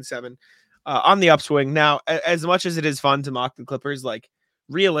 3-7 on the upswing. Now, as much as it is fun to mock the Clippers, like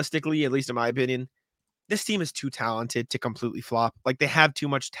realistically, at least in my opinion, this team is too talented to completely flop. Like they have too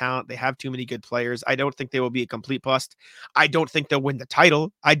much talent. They have too many good players. I don't think they will be a complete bust. I don't think they'll win the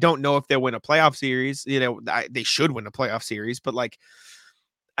title. I don't know if they'll win a playoff series. You know, they should win a playoff series, but like,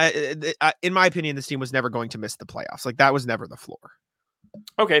 in my opinion, this team was never going to miss the playoffs. Like that was never the floor.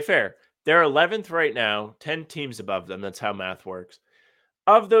 Okay, fair. They're 11th right now, 10 teams above them. That's how math works.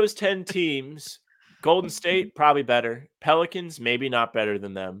 Of those 10 teams, Golden State, probably better. Pelicans, maybe not better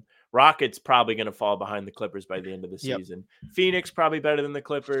than them. Rockets, probably going to fall behind the Clippers by the end of the season. Phoenix, probably better than the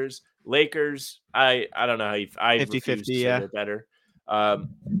Clippers. Lakers, I don't know how you... I 50-50, refuse to say they're better. Are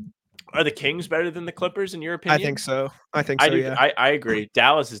the Kings better than the Clippers, in your opinion? I think so. I think so, yeah. I agree.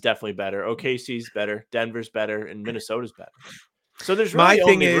 Dallas is definitely better. OKC's better. Denver's better. And Minnesota's better. So there's really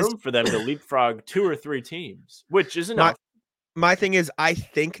only room for them to leapfrog 2 or 3 teams, which is enough. My thing is, I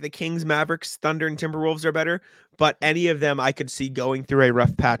think the Kings, Mavericks, Thunder, and Timberwolves are better, but any of them I could see going through a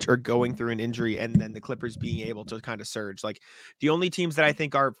rough patch or going through an injury, and then the Clippers being able to kind of surge. Like the only teams that I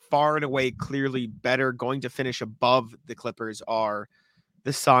think are far and away clearly better going to finish above the Clippers are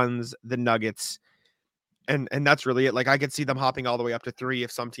the Suns, the Nuggets, and that's really it. Like I could see them hopping all the way up to 3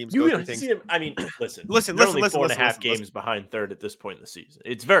 if some teams go through things. See them, I mean, listen, they're only 4.5 games behind third at this point in the season.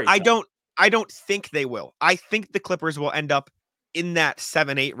 It's very tough. I don't think they will. I think the Clippers will end up in that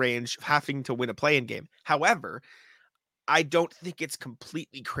 7-8 range, having to win a play-in game. However, I don't think it's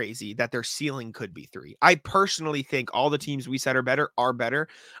completely crazy that their ceiling could be 3. I personally think all the teams we said are better.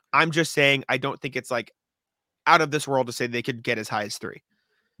 I'm just saying I don't think it's like out of this world to say they could get as high as 3.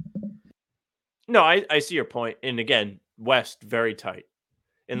 No, I see your point. And again, West, very tight.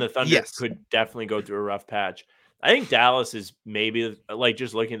 And the Thunder could definitely go through a rough patch. I think Dallas is maybe, like,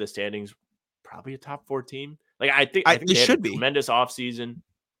 just looking at the standings, probably a top 4 team. Like, I think they should be tremendous offseason.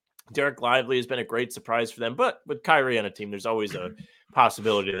 Derek Lively has been a great surprise for them, but with Kyrie on a team, there's always a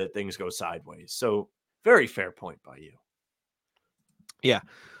possibility that things go sideways. So, very fair point by you. Yeah,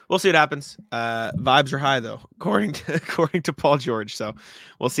 we'll see what happens. Vibes are high though, according to Paul George. So,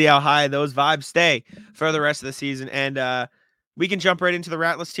 we'll see how high those vibes stay for the rest of the season, and we can jump right into the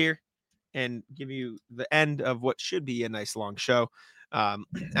rat list here and give you the end of what should be a nice long show.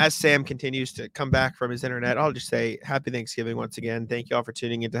 As Sam continues to come back from his internet, I'll just say happy Thanksgiving once again. Thank you all for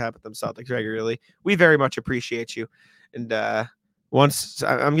tuning in to Happen Them Celtics regularly. We very much appreciate you. And once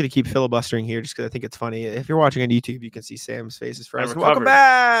I'm going to keep filibustering here just because I think it's funny. If you're watching on YouTube, you can see Sam's faces first. Welcome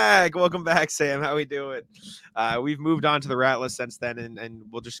back, Sam. How we doing? We've moved on to the rat list since then, and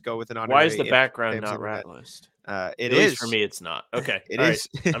we'll just go with an honor. Why is the background not rat list? It is for me. It's not. Okay. It is.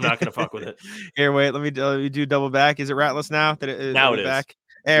 Right. I'm not gonna fuck with it. Here, wait. Let me do double back. Is it ratless now? Now it is. Back?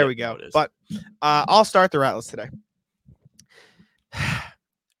 There we go. But I'll start the ratless today.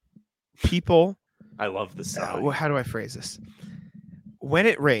 People. I love this. How do I phrase this? When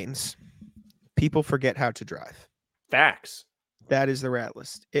it rains, people forget how to drive. Facts. That is the rat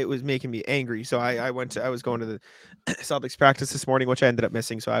list. It was making me angry. So I was going to the Celtics practice this morning, which I ended up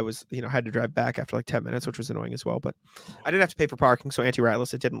missing. So I was, had to drive back after like 10 minutes, which was annoying as well. But I didn't have to pay for parking. So anti-rat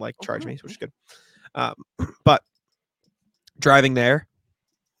list, it didn't charge me, which is good. But driving there,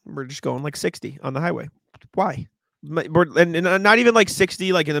 we're just going like 60 on the highway. Why? And not even like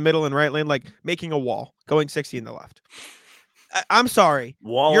 60, like in the middle and right lane, like making a wall, going 60 in the left. I'm sorry.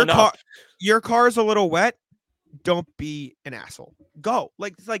 Your car's a little wet. Don't be an asshole. Go.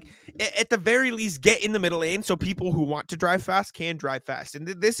 It's like at the very least, get in the middle lane so people who want to drive fast can drive fast. And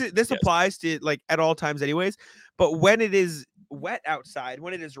this applies to like at all times anyways. But when it is wet outside,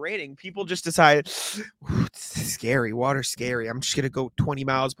 when it is raining, people just decide, it's scary. Water's scary. I'm just going to go 20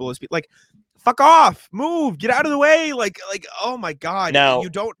 miles below speed. Like, fuck off. Move. Get out of the way. Like, oh my God. Now, you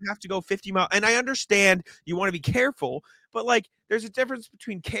don't have to go 50 miles. And I understand you want to be careful, but like there's a difference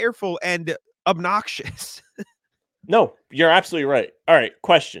between careful and obnoxious. No, you're absolutely right. All right,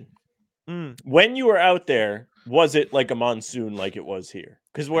 question. When you were out there, was it like a monsoon like it was here?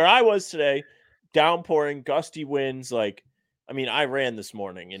 Because where I was today, downpouring, gusty winds, like I mean, I ran this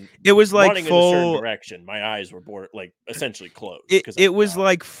morning and It was like running in a certain full. direction. My eyes were essentially closed. It was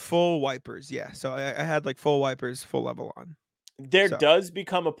like full wipers. Yeah. So I had like full wipers, full level on. There So. does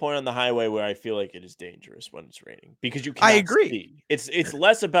become a point on the highway where I feel like it is dangerous when it's raining because you I cannot agree. see. It's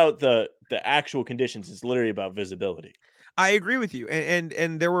less about the actual conditions. It's literally about visibility. I agree with you.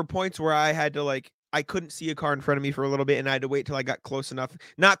 And there were points where I had to like I couldn't see a car in front of me for a little bit, and I had to wait till I got close enough,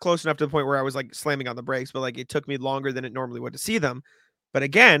 not close enough to the point where I was like slamming on the brakes, but like it took me longer than it normally would to see them. But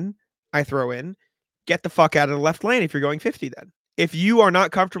again, I throw in, get the fuck out of the left lane if you're going 50 then. If you are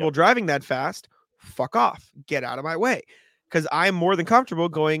not comfortable driving that fast, fuck off. Get out of my way. Because I'm more than comfortable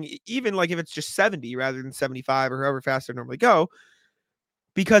going, even like if it's just 70 rather than 75 or however fast I normally go,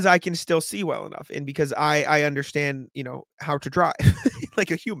 because I can still see well enough and because I understand, how to drive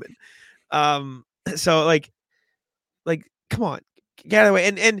like a human. So like come on, get out of the way.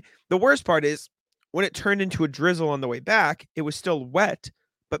 And the worst part is when it turned into a drizzle on the way back, it was still wet,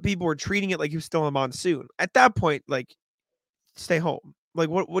 but people were treating it like it was still a monsoon. At that point, like, stay home. Like,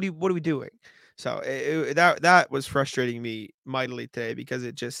 what are we doing? So that was frustrating me mightily today because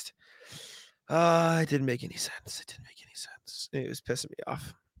it just it didn't make any sense. It didn't make any sense. It was pissing me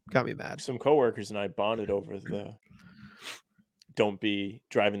off. Got me mad. Some coworkers and I bonded over the don't be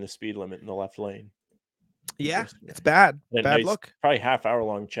driving the speed limit in the left lane. Yeah, it's bad. And bad look. Probably half-hour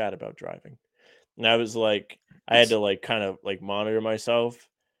long chat about driving. And I was like, I had to like kind of like monitor myself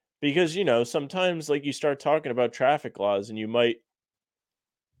because sometimes like you start talking about traffic laws and you might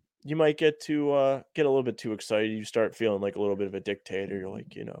get to get a little bit too excited. You start feeling like a little bit of a dictator. You're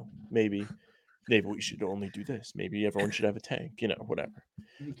like, maybe we should only do this. Maybe everyone should have a tank, whatever.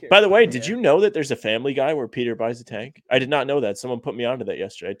 By the way, did you know that there's a Family Guy where Peter buys a tank? I did not know that. Someone put me onto that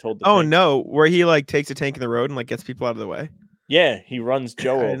yesterday. I told the tank. No, where he like takes a tank in the road and like gets people out of the way. Yeah, he runs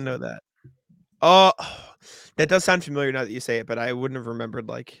Joe over. I didn't know that. Oh, that does sound familiar now that you say it, but I wouldn't have remembered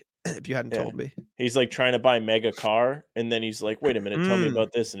like if you hadn't told me. He's like trying to buy a mega car, and then he's like, "Wait a minute, tell me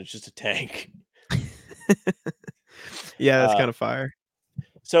about this," and it's just a tank. Yeah, that's kind of fire.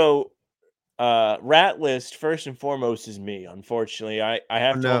 So, rat list first and foremost is me. Unfortunately, I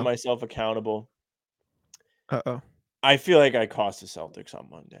have to hold myself accountable. Uh-oh. I feel like I cost the Celtics on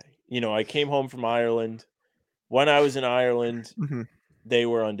Monday. I came home from Ireland. When I was in Ireland, they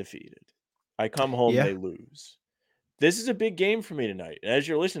were undefeated. I come home, they lose. This is a big game for me tonight. And as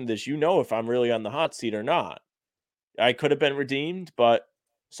you're listening to this, if I'm really on the hot seat or not. I could have been redeemed, but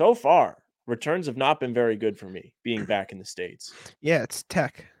so far, returns have not been very good for me being back in the States. Yeah, it's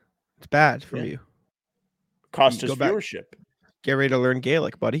tech. It's bad for you. Cost us viewership. Get ready to learn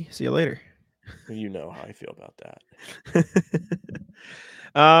Gaelic, buddy. See you later. You know how I feel about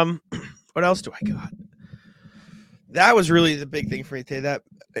that. What else do I got? That was really the big thing for me today. That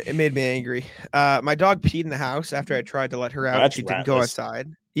it made me angry. My dog peed in the house after I tried to let her out. She didn't go outside.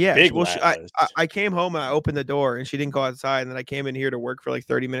 Yeah. I came home and I opened the door and she didn't go outside. And then I came in here to work for like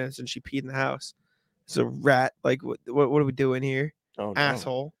 30 minutes and she peed in the house. It's a rat. Like, what are we doing here? Oh,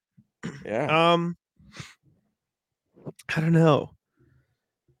 asshole. No. Yeah. I don't know.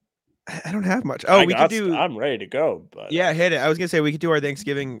 I don't have much. Oh, I'm ready to go. But yeah, hit it. I was gonna say we could do our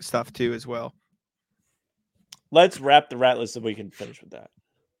Thanksgiving stuff too as well. Let's wrap the rat list so we can finish with that.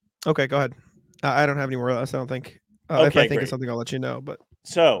 Okay, go ahead. I don't have any more of us. I don't think. Okay, if I think of something, I'll let you know. But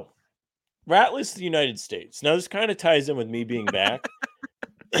so, rat list of the United States. Now this kind of ties in with me being back,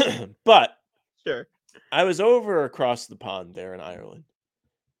 but sure. I was over across the pond there in Ireland,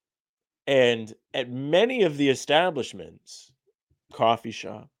 and at many of the establishments, coffee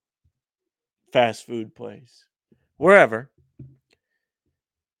shop, fast food place, wherever,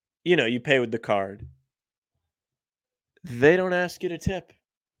 you pay with the card. They don't ask you to tip.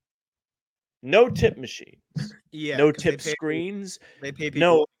 No tip machines. Yeah. No tip screens. They pay people.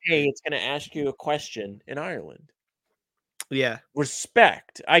 No, hey, it's going to ask you a question in Ireland. Yeah.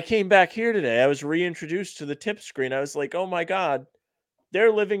 Respect. I came back here today. I was reintroduced to the tip screen. I was like, oh my God,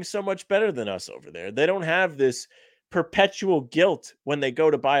 they're living so much better than us over there. They don't have this perpetual guilt when they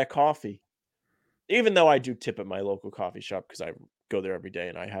go to buy a coffee. Even though I do tip at my local coffee shop because I go there every day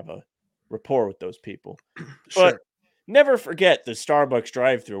and I have a rapport with those people. Sure. But never forget the Starbucks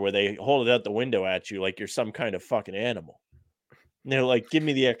drive-thru where they hold it out the window at you like you're some kind of fucking animal. And they're like, give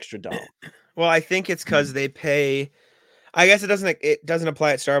me the extra $1. Well, I think it's because they pay. I guess it doesn't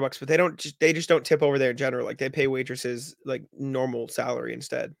apply at Starbucks, but they just don't tip over there in general. Like they pay waitresses like normal salary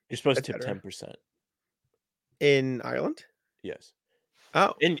instead. You're supposed to tip 10%. In Ireland? Yes.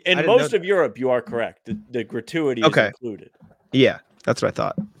 Oh. In most of Europe, you are correct. The gratuity is included. Yeah, that's what I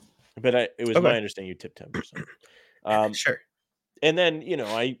thought. But it was my understanding you tip 10%. Sure. And then,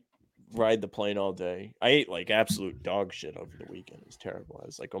 ride the plane all day. I ate like absolute dog shit over the weekend. It was terrible. I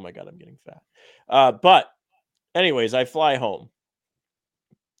was like, oh my God, I'm getting fat. But anyways, I fly home.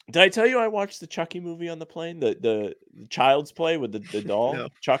 Did I tell you I watched the Chucky movie on the plane? The Child's Play with the doll, No.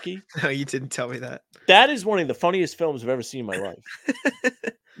 Chucky? No, you didn't tell me that. That is one of the funniest films I've ever seen in my life.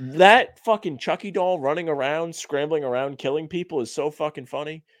 That fucking Chucky doll running around, scrambling around, killing people is so fucking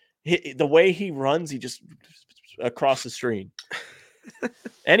funny. The way he runs, he just across the screen.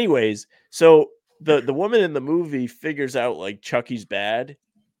 Anyways, so the woman in the movie figures out like Chucky's bad,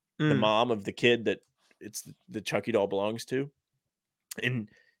 the mom of the kid that the Chucky doll belongs to, and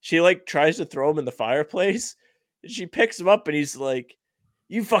she like tries to throw him in the fireplace, and she picks him up, and he's like,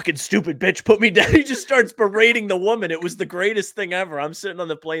 "You fucking stupid bitch, put me down." He just starts berating the woman. It was the greatest thing ever. I'm sitting on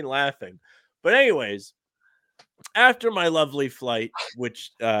the plane laughing. But anyways, after my lovely flight,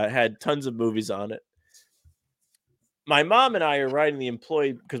 which had tons of movies on it, my mom and I are riding the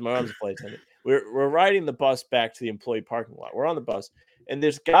employee, because my mom's a flight attendant. We're riding the bus back to the employee parking lot. We're on the bus, and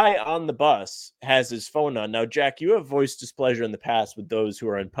this guy on the bus has his phone on. Now, Jack, you have voiced displeasure in the past with those who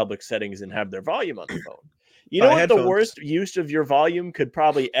are in public settings and have their volume on the phone. You know what headphones. The worst use of your volume could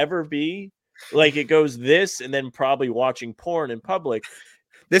probably ever be? Like it goes this, and then probably watching porn in public.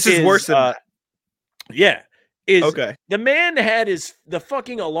 This is worse than that. Yeah. Okay. The man had the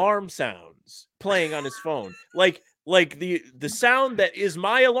fucking alarm sounds playing on his phone. Like the sound that is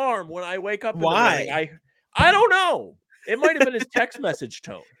my alarm when I wake up in the morning. I don't know. It might have been his text message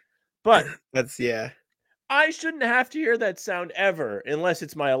tone. But I shouldn't have to hear that sound ever unless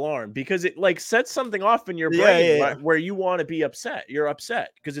it's my alarm, because it like sets something off in your brain where you want to be upset. You're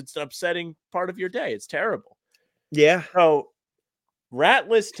upset because it's an upsetting part of your day. It's terrible. Yeah. So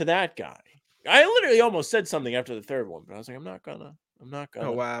ratless to that guy. I literally almost said something after the third one, but I was like, I'm not gonna.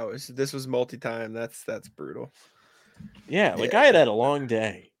 Oh wow, this was multi-time. That's brutal. Yeah, like I had a long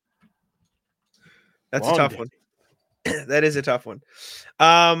day. That's a tough one. That is a tough one.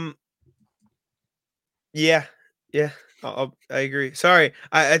 Yeah. I agree. Sorry,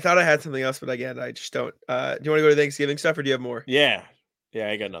 I thought I had something else, but again, I just don't. Do you want to go to Thanksgiving stuff, or do you have more? Yeah,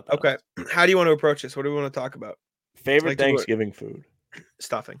 I got nothing. Okay. Else. How do you want to approach this? What do we want to talk about? Favorite Thanksgiving food?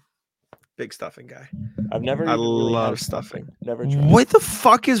 Stuffing. Big stuffing guy. I've never. I really love stuffing. Never tried. What the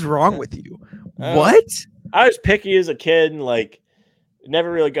fuck is wrong with you? What? I was picky as a kid and like never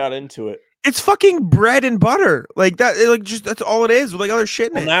really got into it. It's fucking bread and butter, like that. Like just that's all it is with like other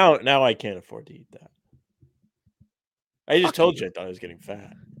shit in it. Now I can't afford to eat that. I just told you I thought I was getting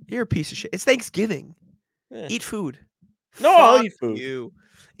fat. You're a piece of shit. It's Thanksgiving. Eat food. No, I'll eat food. You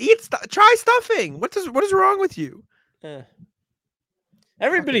try stuffing. What is wrong with you?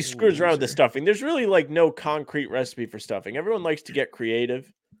 Everybody screws around with the stuffing. There's really like no concrete recipe for stuffing. Everyone likes to get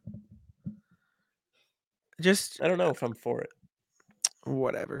creative. I don't know if I'm for it.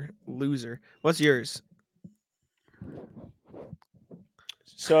 Whatever. Loser. What's yours?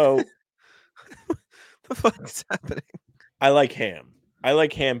 So the fuck is happening? I like ham. I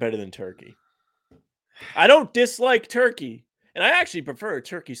like ham better than turkey. I don't dislike turkey. And I actually prefer a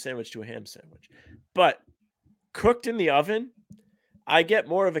turkey sandwich to a ham sandwich. But cooked in the oven, I get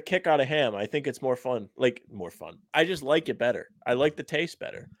more of a kick out of ham. I think it's more fun. I just like it better. I like the taste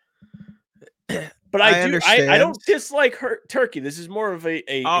better. But I don't dislike turkey. This is more of a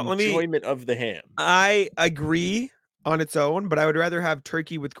enjoyment of the ham. I agree on its own, but I would rather have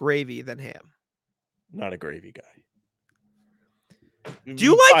turkey with gravy than ham. Not a gravy guy. Do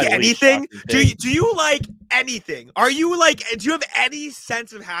you like anything? Do you like anything? Are you like? Do you have any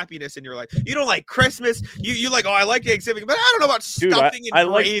sense of happiness in your life? You don't like Christmas. You like? Oh, I like Thanksgiving, but I don't know about stuffing and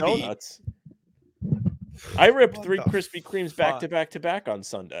gravy. I like donuts. I ripped 3 Krispy Kremes back to back on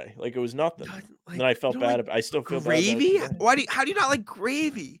Sunday, like it was nothing. And I felt bad. I still feel gravy. Bad. Gravy? How do you not like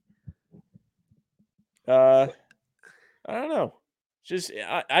gravy? I don't know. Just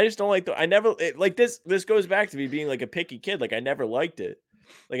I just don't like like this. This goes back to me being like a picky kid. Like I never liked it.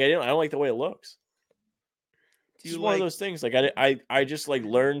 Like I don't like the way it looks. It's one of those things. Like I just like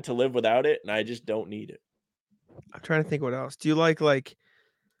learned to live without it, and I just don't need it. I'm trying to think what else. Do you like?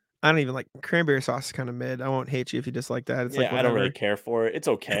 I don't even like cranberry sauce. Is kind of mid. I won't hate you if you dislike that. It's like I don't really care for it. It's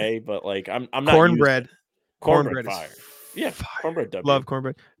okay, but like I'm not cornbread. Cornbread fire. Yeah, cornbread. Love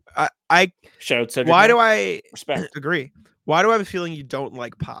cornbread. I shout Cedric. Why do I respect? Agree. Why do I have a feeling you don't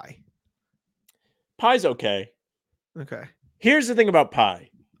like pie? Pie's okay. Okay. Here's the thing about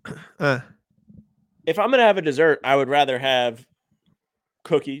pie. If I'm gonna have a dessert, I would rather have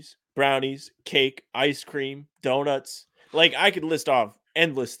cookies, brownies, cake, ice cream, donuts. Like I could list off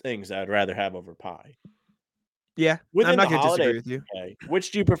endless things I'd rather have over pie. Yeah, I'm not going to disagree with you. Okay.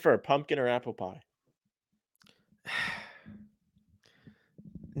 Which do you prefer, pumpkin or apple pie?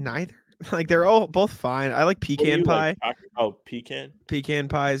 Neither. Like they're all both fine. I like What do pecan you pie. like? Oh, pecan. Pecan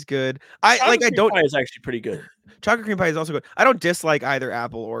pie is good. I Chocolate cream don't pie is actually pretty good. chocolate cream pie is also good. I don't dislike either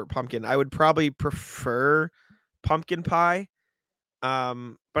apple or pumpkin. I would probably prefer pumpkin pie.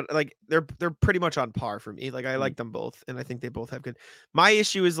 But like they're pretty much on par for me. Like I like them both, and I think they both have good. My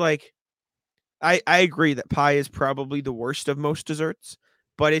issue is like I agree that pie is probably the worst of most desserts,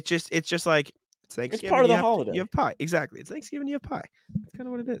 but it's just like it's Thanksgiving. part of the you holiday. have pie. Exactly. It's Thanksgiving. You have pie. That's kind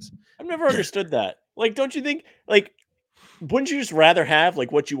of what it is. I've never understood that. Like, don't you think like? Wouldn't you just rather have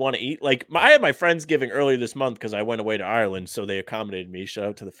like what you want to eat? Like I had my friends giving earlier this month because I went away to Ireland, so they accommodated me. Shout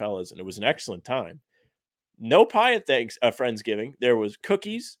out to the fellas, and it was an excellent time. No pie at Friendsgiving. There was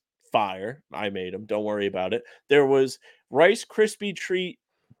cookies, fire. I made them. Don't worry about it. There was Rice Krispie treat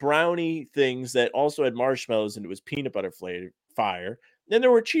brownie things that also had marshmallows and it was peanut butter flavor, fire. Then there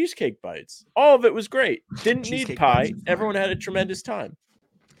were cheesecake bites. All of it was great. Didn't need Cheesecake pie. bites are fire. Everyone had a tremendous time.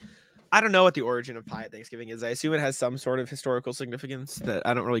 I don't know what the origin of pie at Thanksgiving is. I assume it has some sort of historical significance that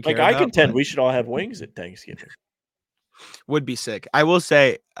I don't really care Like I about, contend but we should all have wings at Thanksgiving. would be sick. I will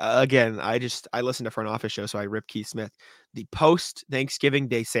say again, I listen to Front Office Show, so I rip Keith Smith. The post Thanksgiving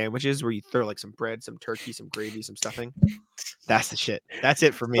Day sandwiches where you throw like some bread, some turkey, some gravy, some stuffing. That's the shit. That's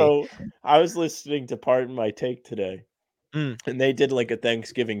it for me. So I was listening to Pardon My Take today, Mm. and they did like a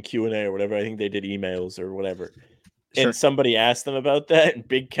Thanksgiving Q&A or whatever. I think they did emails or whatever. Sure. And somebody asked them about that, and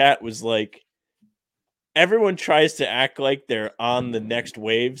Big Cat was like, everyone tries to act like they're on the next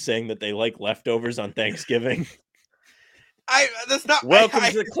wave, saying that they like leftovers on Thanksgiving. That's not Welcome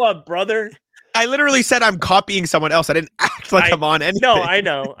to the club, brother. I literally said I'm copying someone else. I didn't act like I'm on anything. No, I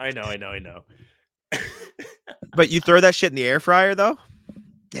know. But you throw that shit in the air fryer though?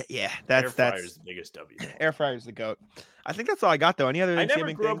 Yeah, Air fryer's the biggest W. Air fryer's the goat. I think that's all I got though. Any other I Thanksgiving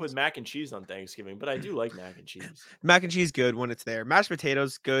never grew up things? with mac and cheese on Thanksgiving, but I do like mac and cheese. Mac and cheese good when it's there. Mashed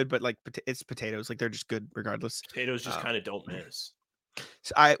potatoes good, but like it's potatoes. Like they're just good regardless. Potatoes just kind of don't miss.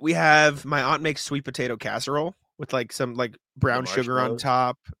 So we have my aunt makes sweet potato casserole with like some like brown sugar on marshmallows?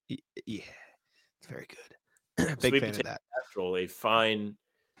 top. Yeah, it's very good. Big Sweet fan of potato that. casserole, a fine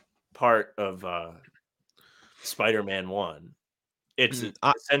part of Spider-Man 1. It's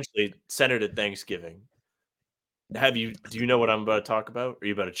essentially centered at Thanksgiving. Do you know what I'm about to talk about? Or are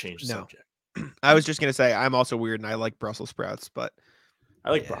you about to change the No. subject? I was just gonna say I'm also weird and I like Brussels sprouts, but I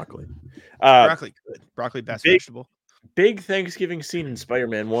like broccoli. broccoli good. Broccoli best vegetable. Big Thanksgiving scene in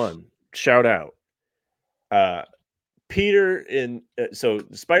Spider-Man 1. Shout out. Peter so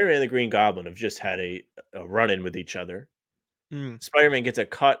Spider-Man and the Green Goblin have just had a run-in with each other. Spider-Man gets a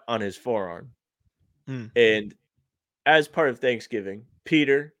cut on his forearm. And as part of Thanksgiving,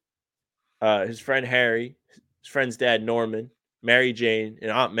 Peter, his friend Harry, his friend's dad Norman, Mary Jane,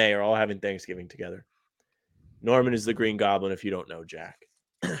 and Aunt May are all having Thanksgiving together. Norman is the Green Goblin, if you don't know, Jack.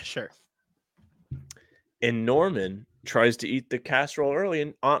 Sure. And Norman tries to eat the casserole early,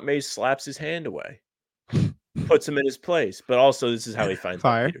 and Aunt May slaps his hand away, puts him in his place. But also, this is how he finds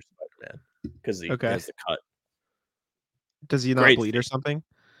out Peter's Spider-Man, because he has the cut. Does he not bleed or something?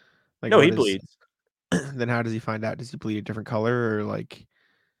 Like, no, he bleeds. Then how does he find out? Does he bleed a different color or like?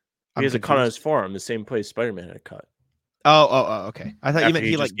 He has a cut on his forearm, the same place Spider-Man had a cut. Oh, okay. I thought you meant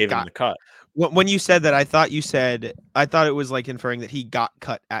he like gave him the cut. When you said that, I thought it was like inferring that he got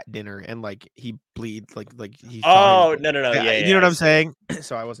cut at dinner and like he bleed like he. Oh no! Yeah, you know what I'm saying?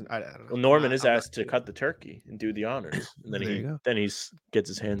 So I wasn't. I don't know. Well, Norman is asked to cut the turkey and do the honors, and then he gets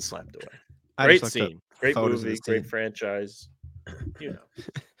his hand slapped away. Great scene, great movie, great franchise. You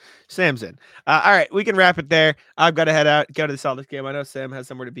know. Sam's in. All right, we can wrap it there. I've got to head out, go to the Celtics game. I know Sam has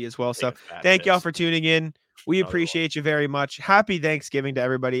somewhere to be as well. So thank y'all for tuning in. We appreciate you very much. Happy Thanksgiving to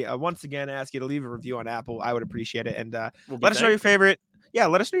everybody. Once again, I ask you to leave a review on Apple. I would appreciate it. And let us know your favorite. Yeah,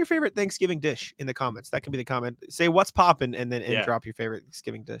 let us know your favorite Thanksgiving dish in the comments. That can be the comment. Say what's popping and then drop your favorite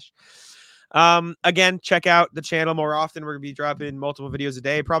Thanksgiving dish. Again, check out the channel more often. We're gonna be dropping multiple videos a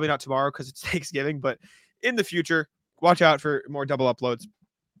day. Probably not tomorrow because it's Thanksgiving, but in the future, watch out for more double uploads.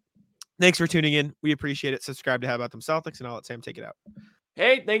 Thanks for tuning in. We appreciate it. Subscribe to How About Them Celtics, and I'll let Sam take it out.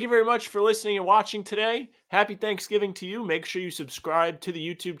 Hey, thank you very much for listening and watching today. Happy Thanksgiving to you. Make sure you subscribe to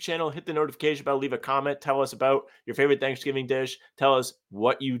the YouTube channel. Hit the notification bell. Leave a comment. Tell us about your favorite Thanksgiving dish. Tell us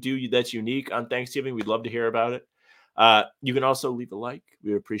what you do that's unique on Thanksgiving. We'd love to hear about it. You can also leave a like.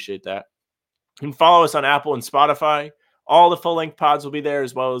 We would appreciate that. You can follow us on Apple and Spotify. All the full-length pods will be there,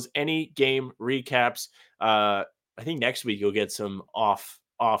 as well as any game recaps. I think next week you'll get some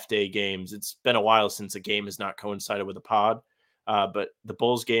off-day games. It's been a while since a game has not coincided with a pod. But the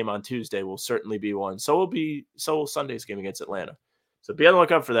Bulls game on Tuesday will certainly be one. So will Sunday's game against Atlanta. So be on the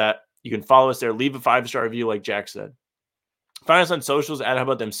lookout for that. You can follow us there. Leave a 5-star review like Jack said. Find us on socials at How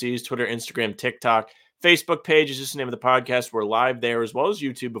About Them C's, Twitter, Instagram, TikTok. Facebook page is just the name of the podcast. We're live there as well as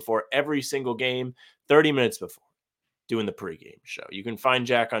YouTube before every single game, 30 minutes before doing the pregame show. You can find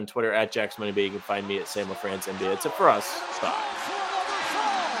Jack on Twitter at JacksMoneyBay. You can find me at SamLaFrance NBA. That's it for us. Bye.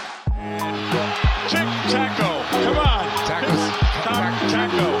 Tic-tac-toe.